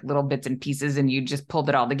seen like little bits and pieces, and you just pulled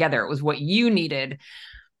it all together. It was what you needed.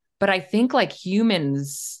 But I think like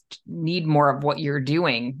humans need more of what you're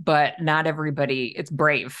doing, but not everybody. It's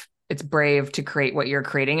brave. It's brave to create what you're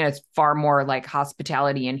creating. And it's far more like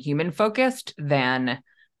hospitality and human focused than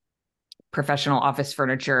professional office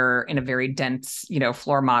furniture in a very dense,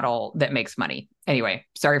 floor model that makes money. Anyway,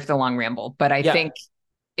 sorry for the long ramble, but I think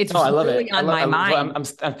it's I love really it. on my mind.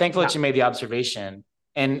 I'm thankful that you made the observation.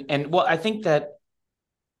 And well, I think that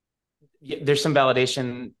there's some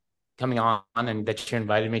validation coming on, and that you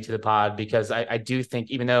invited me to the pod, because I do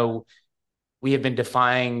think, even though we have been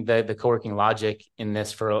defying the co-working logic in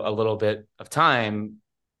this for a little bit of time,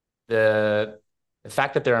 the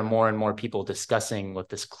fact that there are more and more people discussing what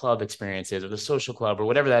this club experience is, or the social club, or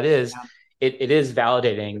whatever that is, it is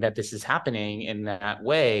validating that this is happening in that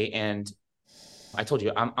way. And I told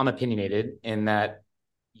you, I'm opinionated in that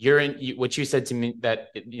what you said to me, that,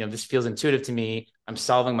 this feels intuitive to me. I'm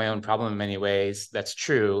solving my own problem in many ways. That's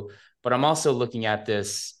true. But I'm also looking at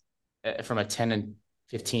this from a 10 and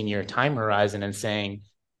 15-year time horizon and saying,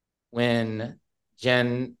 when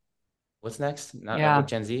what's next? Not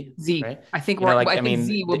Gen Z, Z. right? I think I think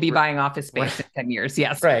Z will be buying office space in 10 years.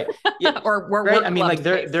 Yes. Right. Yeah. or right. I mean, like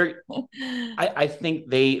I think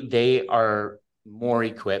they are more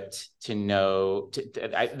equipped to know.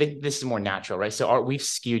 I think this is more natural, right? So we've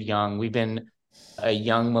skewed young. We've been a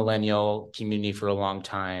young millennial community for a long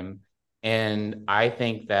time. And I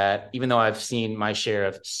think that even though I've seen my share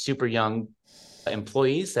of super young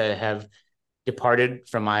employees that have departed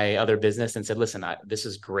from my other business and said, listen, this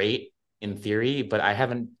is great in theory, but I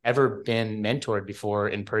haven't ever been mentored before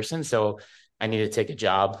in person. So I need to take a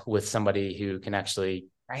job with somebody who can actually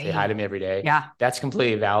say hi to me every day. Yeah. That's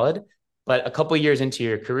completely valid. But a couple of years into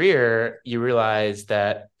your career, you realize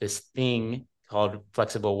that this thing called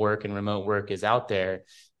flexible work and remote work is out there.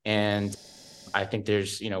 And I think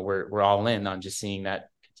there's, we're all in on just seeing that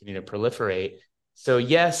continue to proliferate. So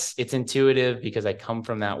yes, it's intuitive because I come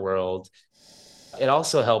from that world. It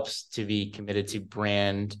also helps to be committed to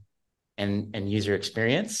brand and user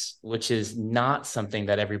experience, which is not something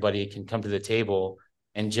that everybody can come to the table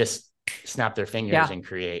and just snap their fingers and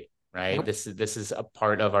create, right? Yep. This is a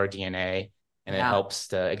part of our DNA, and it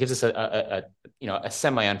helps it gives us a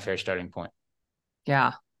semi-unfair starting point.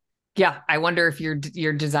 Yeah. Yeah. I wonder if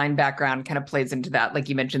your design background kind of plays into that. Like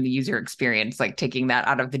you mentioned, the user experience, like taking that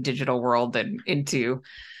out of the digital world and into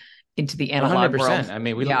the analog 100%. World. I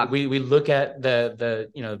mean, we look at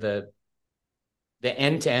the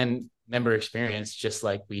end-to-end member experience just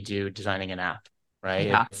like we do designing an app, right?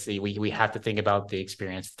 Yeah. We have to think about the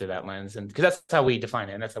experience through that lens, and because that's how we define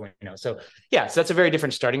it, and that's how we know. So that's a very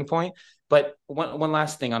different starting point. But one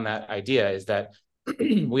last thing on that idea is that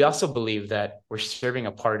we also believe that we're serving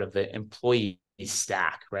a part of the employee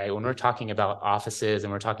stack, right? When we're talking about offices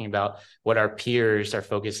and we're talking about what our peers are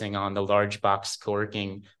focusing on, the large box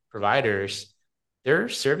co-working providers, they're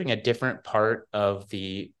serving a different part of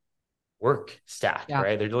the work stack,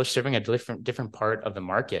 right? They're serving a different part of the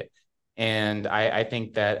market. And I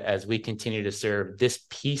think that as we continue to serve this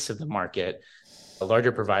piece of the market, the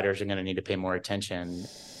larger providers are going to need to pay more attention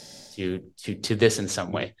to this in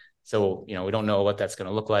some way. So, we don't know what that's going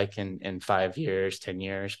to look like in 5 years, 10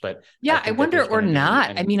 years, but I Yeah, I think that wonder there's or going to be, not.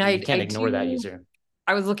 I and mean, you can't I ignore that do. user.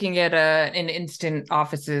 I was looking at an Instant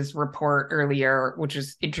Offices report earlier, which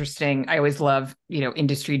is interesting. I always love,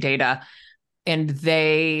 industry data, and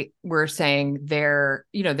they were saying they're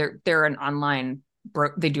an online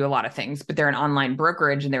they do a lot of things, but they're an online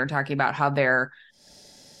brokerage, and they were talking about how they're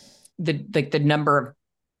the number of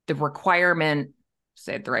the requirement,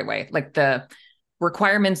 say it the right way, like the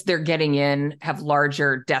requirements they're getting in have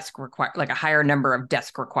larger like a higher number of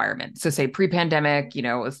desk requirements. So say pre-pandemic, it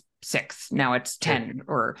was 6, now it's 10,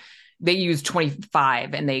 or they use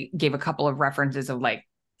 25, and they gave a couple of references of like,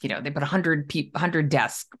 they put 100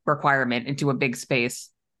 desk requirement into a big space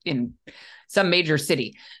in some major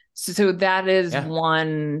city. So that is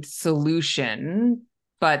one solution,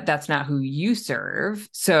 but that's not who you serve.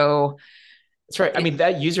 So that's right. I mean,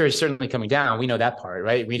 that user is certainly coming down. We know that part,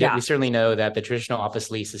 right? We certainly know that the traditional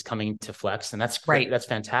office lease is coming to flex, and that's great. That's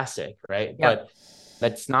fantastic, right? Yep.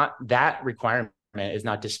 But that requirement is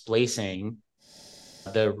not displacing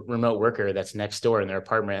the remote worker that's next door in their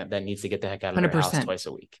apartment that needs to get the heck out of 100%. Their house twice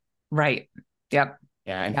a week. Right. Yep.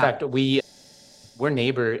 Yeah. In fact, we're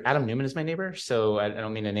neighbor. Adam Newman is my neighbor, so I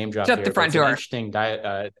don't mean to name drop here. Shut the front door. Interesting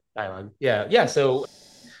dialogue. Yeah. So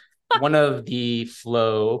one of the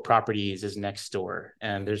Flow properties is next door,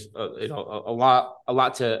 and there's a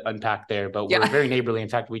lot to unpack there. But we're very neighborly. In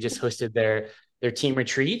fact, we just hosted their team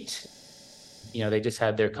retreat. They just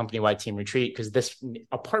had their company-wide team retreat because this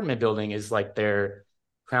apartment building is like their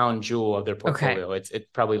crown jewel of their portfolio. Okay.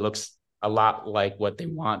 It probably looks a lot like what they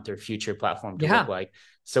want their future platform to look like.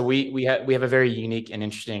 So we have a very unique and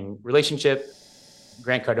interesting relationship.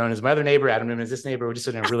 Grant Cardone is my other neighbor. Adam Newman is this neighbor. We're just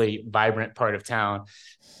in a really vibrant part of town.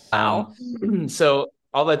 So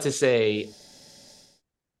all that to say,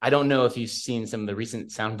 I don't know if you've seen some of the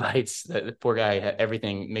recent sound bites. The poor guy,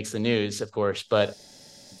 everything makes the news, of course, but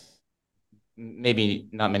maybe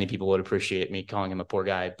not many people would appreciate me calling him a poor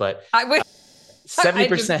guy, but 70%. I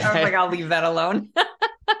was like, I'll leave that alone.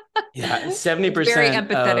 Yeah, 70%. Very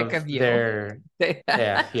empathetic of you.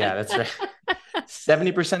 That's right.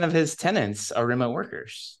 70% of his tenants are remote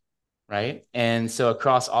workers, right? And so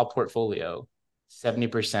across all portfolio,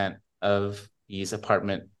 70% of these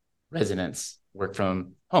apartment residents work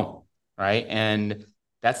from home, right? And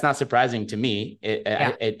that's not surprising to me.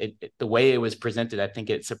 The way it was presented, I think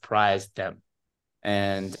it surprised them.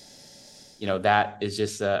 And, that is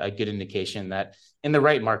just a good indication that in the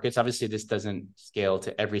right markets, obviously this doesn't scale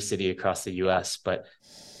to every city across the US, but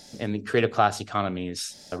in the creative class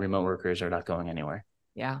economies, remote workers are not going anywhere.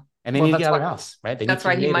 Yeah. And they need to get out of the house, right? That's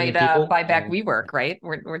why he might buy back WeWork, right?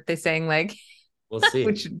 Weren't they saying like, we'll see.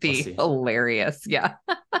 Which would be hilarious. Yeah.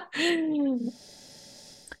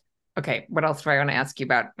 Okay. What else do I want to ask you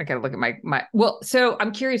about? I got to look at so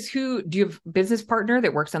I'm curious, do you have a business partner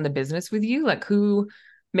that works on the business with you? Like who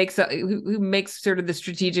makes sort of the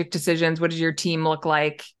strategic decisions? What does your team look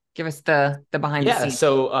like? Give us the behind the scenes.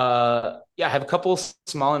 So, I have a couple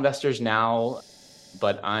small investors now,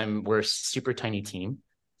 but we're a super tiny team.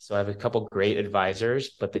 So I have a couple great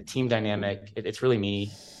advisors, but the team dynamic, it's really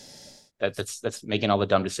me that's making all the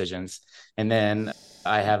dumb decisions. And then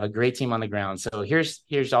I have a great team on the ground. So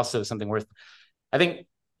here's also something I think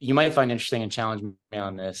you might find interesting and challenge me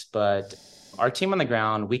on this, but our team on the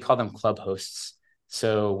ground, we call them club hosts.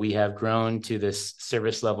 So we have grown to this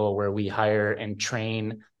service level where we hire and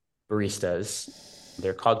train baristas.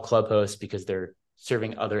 They're called club hosts because they're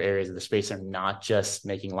serving other areas of the space. They're not just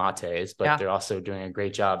making lattes, but they're also doing a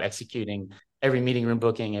great job executing every meeting room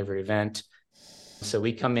booking, every event. So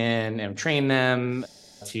we come in and train them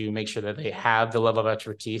to make sure that they have the level of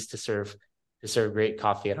expertise to serve great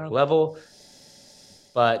coffee at our level.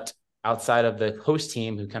 But outside of the host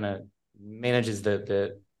team who kind of manages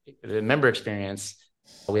the member experience,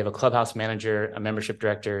 we have a clubhouse manager, a membership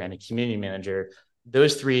director, and a community manager.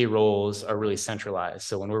 Those 3 roles are really centralized.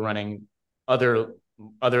 So when we're running other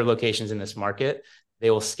locations in this market,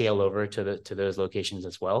 they will scale over to those locations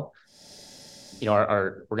as well.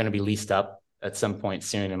 We're going to be leased up at some point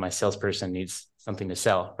soon, and my salesperson needs something to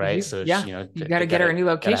sell, right? You got to get her a new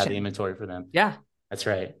location. Have the inventory for them. Yeah, that's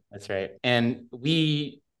right. And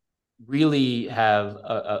we really have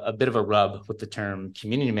a bit of a rub with the term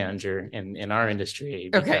community manager in our industry.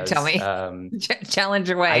 Because, okay, tell me. Challenge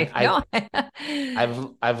away.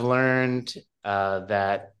 I've learned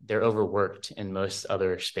that they're overworked in most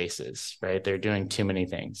other spaces, right? They're doing too many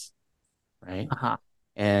things, right?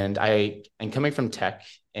 And coming from tech,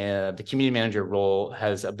 the community manager role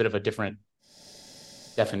has a bit of a different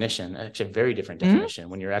definition, actually a very different definition.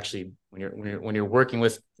 When you're working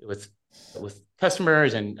with with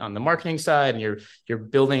customers and on the marketing side, and you're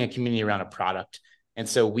building a community around a product. And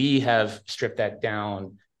so we have stripped that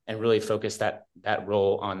down and really focused that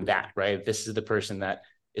role on that, right? This is the person that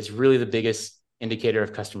is really the biggest indicator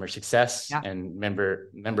of customer success and member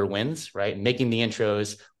wins, right? Making the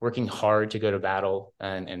intros, working hard to go to battle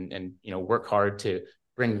and work hard to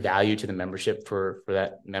bring value to the membership for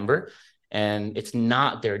that member. And it's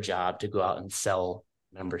not their job to go out and sell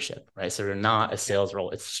membership, right? So they're not a sales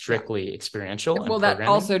role. It's strictly experiential. Well, that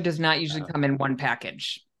also does not usually come in one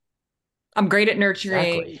package. I'm great at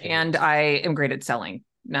nurturing and I am great at selling,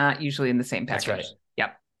 not usually in the same package. That's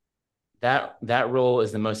right. Yep. That role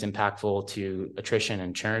is the most impactful to attrition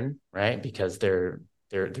and churn, right? Because they're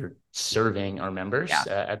serving our members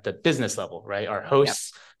at the business level, right? Our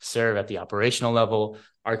hosts serve at the operational level.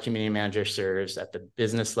 Our community manager serves at the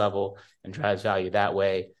business level and drives value that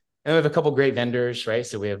way. And we have a couple of great vendors, right?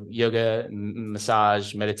 So we have yoga,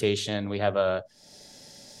 massage, meditation. We have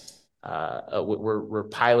we're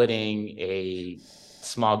piloting a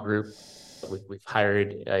small group. We've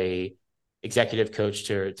hired a executive coach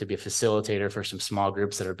to be a facilitator for some small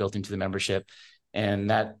groups that are built into the membership.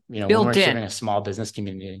 And that, when we're serving a small business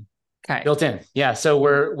community, built in. Yeah. So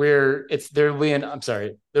there will be an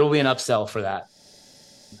upsell for that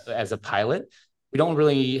as a pilot. We don't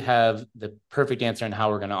really have the perfect answer on how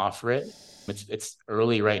we're going to offer it. It's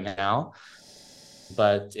early right now,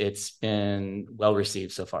 but it's been well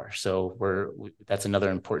received so far. So that's another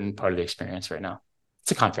important part of the experience right now.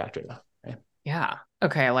 It's a contractor though, right? Yeah.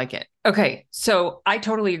 Okay. I like it. Okay. So I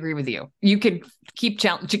totally agree with you. You could keep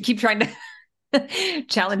trying to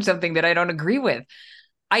challenge something that I don't agree with.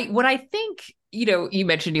 What I think, you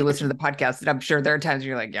mentioned you listen to the podcast, and I'm sure there are times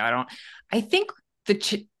you're like, I think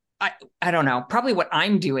I don't know, probably what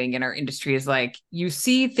I'm doing in our industry is like, you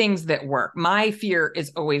see things that work. My fear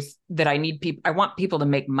is always that I want people to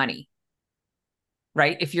make money,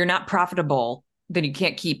 right? If you're not profitable, then you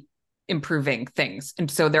can't keep improving things.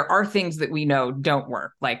 And so there are things that we know don't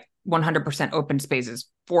work, like 100% open spaces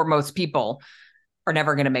for most people are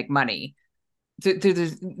never going to make money.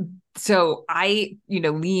 So I,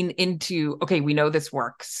 lean into, okay, we know this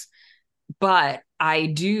works. But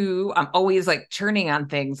I'm always like churning on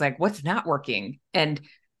things like what's not working. And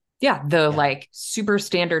like super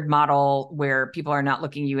standard model where people are not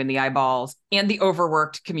looking you in the eyeballs, and the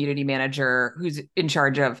overworked community manager who's in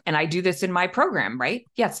charge of, and I do this in my program, right?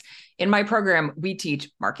 Yes. In my program, we teach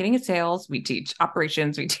marketing and sales, we teach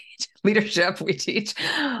operations, we teach leadership, we teach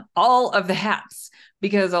all of the hats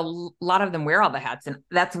because a lot of them wear all the hats. And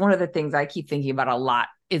that's one of the things I keep thinking about a lot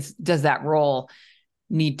is, does that role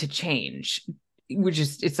need to change?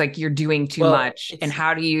 It's like you're doing too much, and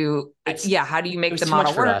how do you make the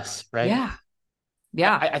model work for us, right?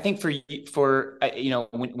 Yeah. I think for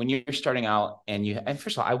when you're starting out and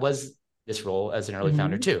first of all, I was this role as an early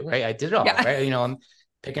founder too, right? I did it all, right? I'm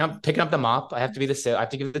picking up the mop. I have to be the sale. I have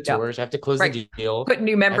to give the tours. I have to close the deal. Put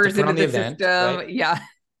new members into the event, system. Right? Yeah.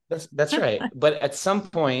 That's right. But at some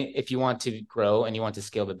point, if you want to grow and you want to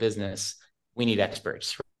scale the business, we need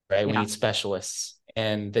experts, right? We need specialists.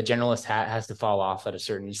 And the generalist hat has to fall off at a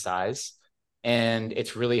certain size. And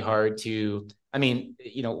it's really hard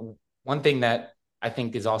one thing that I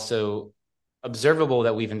think is also observable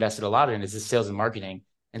that we've invested a lot in is the sales and marketing.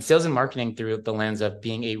 And sales and marketing through the lens of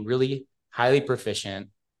being a really highly proficient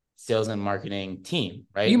sales and marketing team,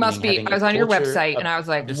 right? You must be. I was on your website and I was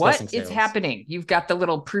like, what is happening? You've got the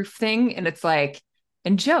little proof thing, and it's like,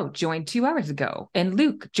 and Joe joined 2 hours ago, and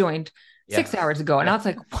Luke joined 6 hours ago. And I was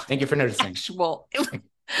like, thank you for noticing. I was like,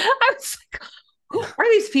 who are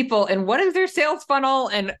these people and what is their sales funnel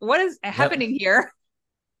and what is happening here?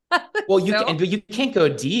 Well, you can't go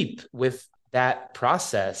deep with that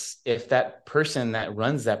process if that person that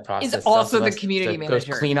runs that process is also the community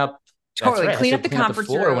manager. Clean up. Totally. Clean up the conference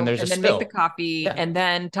room when there's and then spill. make the coffee and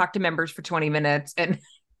then talk to members for 20 minutes. And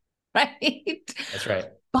right. That's right.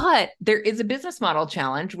 But there is a business model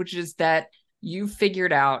challenge, which is that you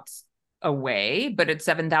figured out a way, but at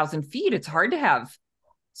 7,000 feet, it's hard to have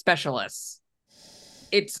specialists.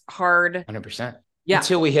 It's hard. 100%. Yeah.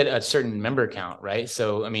 Until we hit a certain member count, right?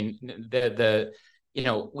 So, I mean,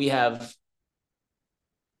 we have,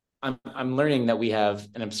 I'm learning that we have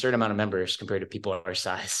an absurd amount of members compared to people our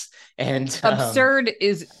size. And absurd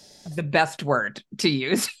is the best word to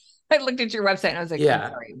use. I looked at your website and I was like,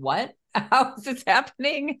 I'm sorry, what? How is this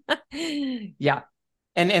happening? Yeah.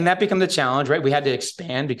 And that becomes a challenge, right? We had to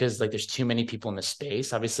expand because there's too many people in the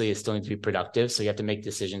space. Obviously, it still needs to be productive. So you have to make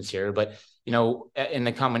decisions here. But, in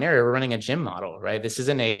the common area, we're running a gym model, right? This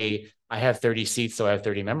isn't I have 30 seats, so I have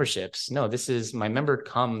 30 memberships. No, this is my member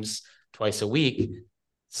comes twice a week,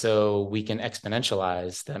 so we can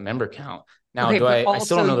exponentialize the member count. Now, Okay, but I still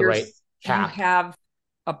also don't know the right you cap. have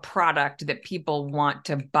a product that people want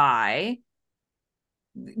to buy,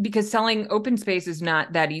 because selling open space is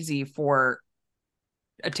not that easy for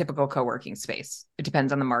a typical co-working space. It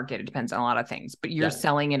depends on the market. It depends on a lot of things, but you're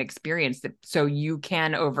selling an experience that, so you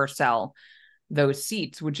can oversell those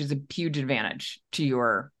seats, which is a huge advantage to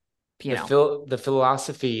your P&L. The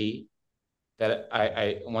philosophy that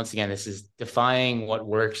I once again, this is defying what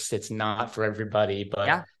works. It's not for everybody, but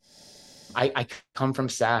Yeah. I come from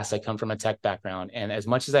SaaS. I come from a tech background. And as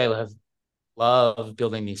much as I love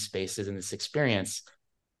building these spaces and this experience,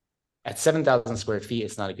 at 7,000 square feet,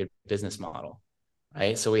 it's not a good business model,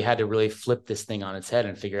 right? So we had to really flip this thing on its head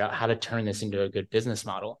and figure out how to turn this into a good business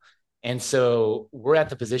model. And so we're at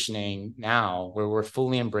the positioning now where we're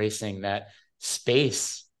fully embracing that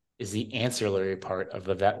space is the ancillary part of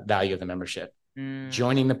the value of the membership.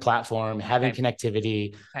 Joining the platform, having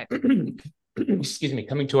connectivity, excuse me,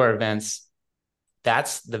 coming to our events.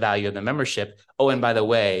 That's the value of the membership. Oh, and by the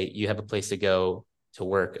way, you have a place to go to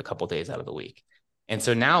work a couple days out of the week. And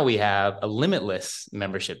so now we have a limitless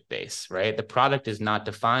membership base, right? The product is not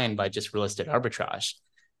defined by just real estate arbitrage.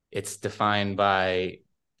 It's defined by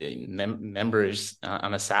members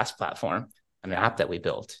on a SaaS platform, an app that we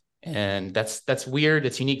built. And that's weird.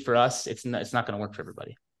 It's unique for us. It's not going to work for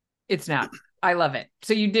everybody. It's not. I love it.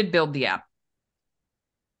 So you did build the app.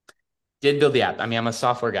 Did build the app. I mean, I'm a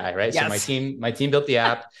software guy, right? Yes. So my team built the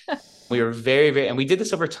app. We were very, and we did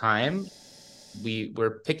this over time. We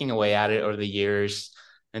were picking away at it over the years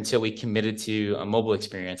until we committed to a mobile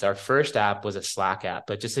experience. Our first app was a Slack app,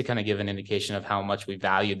 but just to kind of give an indication of how much we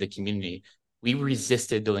valued the community, we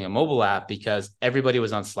resisted building a mobile app because everybody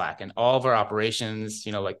was on Slack and all of our operations,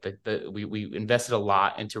 like we invested a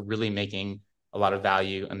lot into really making a lot of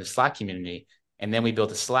value in the Slack community. And then we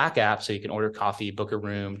built a Slack app so you can order coffee, book a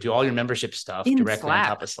room, do all your membership stuff directly on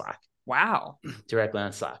top of Slack. Wow. Directly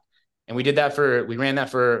on Slack. And we ran that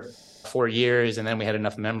for 4 years. And then we had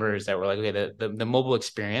enough members that were like, okay, the mobile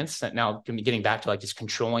experience that now getting back to like just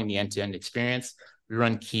controlling the end-to-end experience. We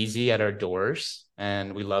run Keezy at our doors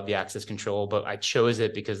and we love the access control, but I chose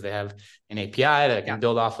it because they have an API that I can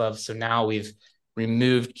build off of. So now we've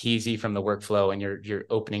removed Keezy from the workflow and you're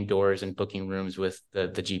opening doors and booking rooms with the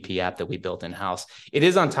GP app that we built in-house. It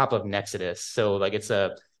is on top of Nexodus. So like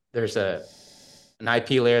there's an IP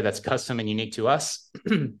layer that's custom and unique to us,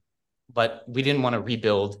 but we didn't want to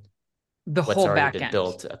rebuild the what's whole already been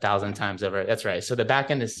built 1,000 times over. That's right. So the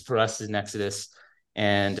backend is for us is Nexodus.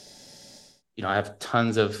 And, I have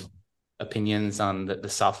tons of opinions on the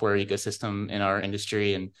software ecosystem in our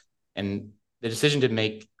industry. And the decision to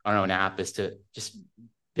make our own app is to just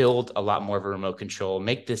build a lot more of a remote control,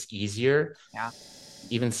 make this easier. Yeah.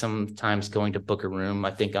 Even sometimes going to book a room,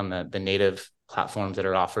 I think on the native platforms that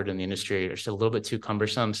are offered in the industry are still a little bit too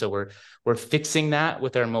cumbersome. So we're fixing that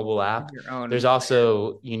with our mobile app. There's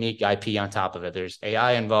also unique IP on top of it. There's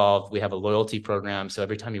AI involved. We have a loyalty program. So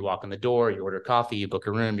every time you walk in the door, you order coffee, you book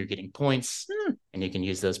a room, you're getting points, and you can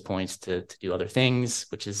use those points to do other things,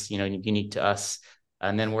 which is unique to us.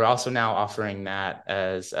 And then we're also now offering that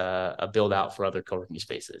as a build out for other co-working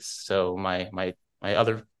spaces. So my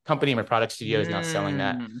other company, my product studio is now selling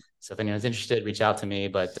that. So if anyone's interested, reach out to me,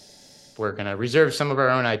 but we're going to reserve some of our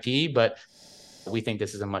own IP, but we think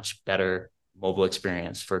this is a much better mobile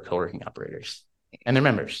experience for co-working operators and their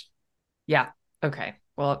members. Yeah. Okay.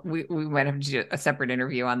 Well, we might have to do a separate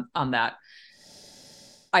interview on that.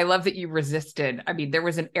 I love that you resisted. I mean, there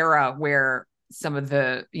was an era where some of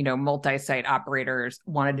the, multi-site operators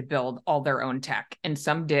wanted to build all their own tech, and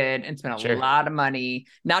some did and spent a lot of money,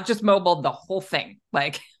 not just mobile, the whole thing.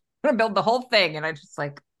 Like, I'm going to build the whole thing. And I just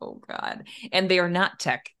like, oh God. And they are not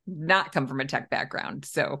come from a tech background.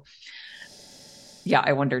 So yeah,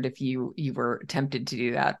 I wondered if you were tempted to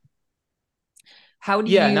do that. How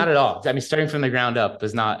do you? Not at all. I mean, starting from the ground up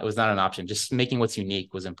was not an option. Just making what's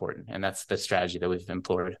unique was important. And that's the strategy that we've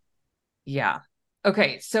employed. Yeah.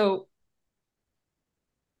 Okay. So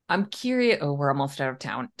I'm curious. Oh, we're almost out of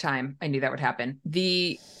time. I knew that would happen.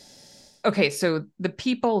 Okay, so the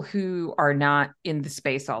people who are not in the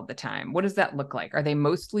space all the time, what does that look like? Are they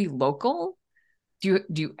mostly local? Do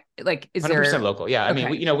you like, is 100% there local? Yeah. Okay. I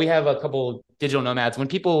mean, we have a couple digital nomads. When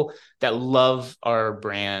people that love our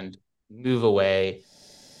brand move away,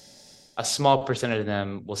 a small percentage of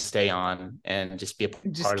them will stay on and just be a part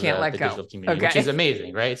of the digital community, which is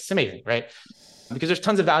amazing, right? It's amazing, right? Because there's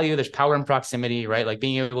tons of value. There's power in proximity, right? Like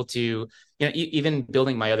being able to, even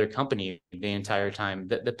building my other company the entire time,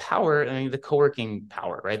 the power, the co-working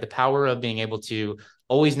power, right? The power of being able to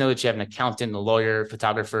always know that you have an accountant, a lawyer,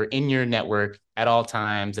 photographer in your network at all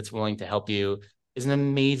times that's willing to help you is an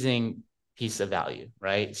amazing piece of value,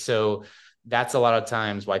 right? So that's a lot of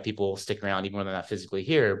times why people stick around even when they're not physically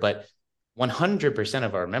here. But 100%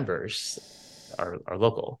 of our members are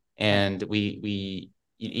local, and we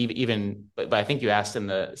even but I think you asked in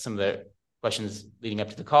the some of the questions leading up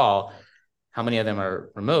to the call, how many of them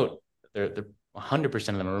are remote? They're 100%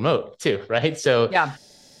 of them are remote too, right? So Yeah.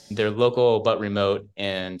 they're local but remote,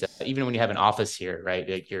 and even when you have an office here, right,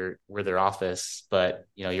 like we're their office, but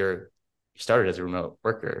you started as a remote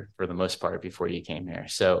worker for the most part before you came here.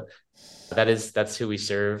 So that's who we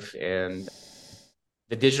serve, and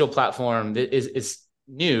the digital platform is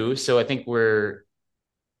new. So I think we're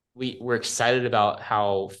excited about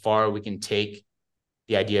how far we can take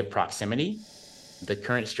the idea of proximity. The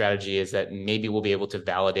current strategy is that maybe we'll be able to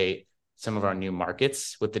validate some of our new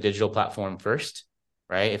markets with the digital platform first,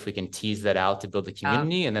 right? If we can tease that out to build the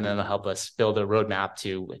community, and then it'll help us build a roadmap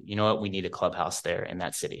to, we need a clubhouse there in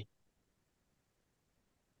that city.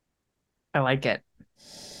 I like it.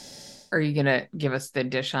 Are you going to give us the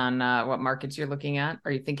dish on what markets you're looking at?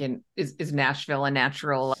 Are you thinking, is Nashville a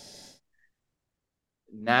natural?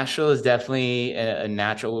 Nashville is definitely a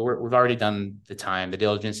natural. We've already done the time. The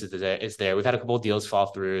diligence is there. We've had a couple of deals fall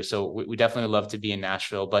through. So we definitely love to be in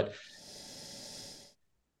Nashville, but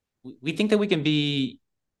we think that we can be,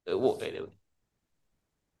 well,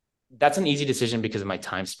 that's an easy decision because of my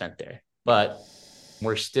time spent there. But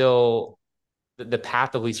we're still, the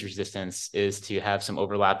path of least resistance is to have some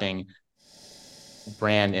overlapping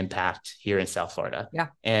brand impact here in South Florida. Yeah.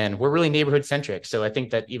 And we're really neighborhood centric. So I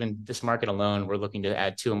think that even this market alone, we're looking to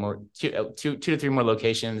add two to three more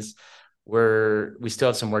locations. We still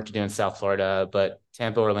have some work to do in South Florida, but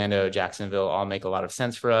Tampa, Orlando, Jacksonville all make a lot of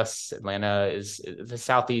sense for us. Atlanta is the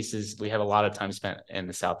Southeast we have a lot of time spent in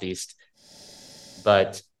the Southeast,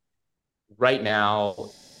 but right now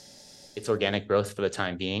it's organic growth for the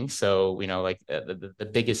time being. So, like the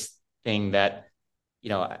biggest thing that,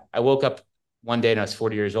 I woke up one day and I was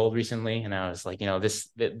 40 years old recently, and I was like,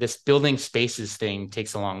 this building spaces thing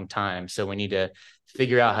takes a long time. So we need to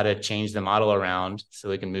figure out how to change the model around so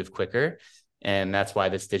we can move quicker. And that's why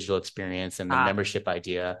this digital experience and the membership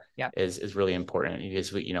idea is really important.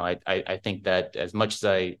 Because I think that as much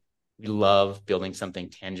as we love building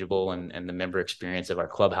something tangible and the member experience of our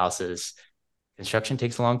clubhouses, construction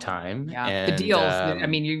takes a long time. Yeah. And the deals, I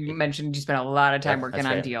mean, you mentioned you spent a lot of time working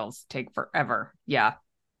on deals, take forever. Yeah.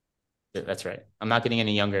 That's right. I'm not getting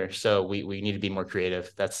any younger, so we need to be more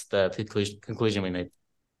creative. That's the conclusion we made.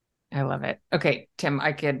 I love it. Okay, Tim,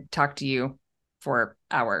 I could talk to you for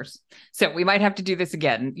hours. So we might have to do this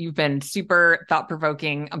again. You've been super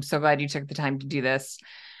thought-provoking. I'm so glad you took the time to do this.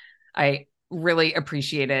 I really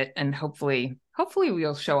appreciate it. And hopefully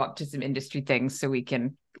we'll show up to some industry things so we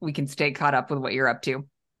can stay caught up with what you're up to.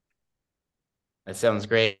 That sounds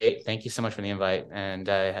great. Thank you so much for the invite. And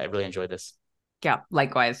I really enjoyed this. Yeah,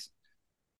 likewise.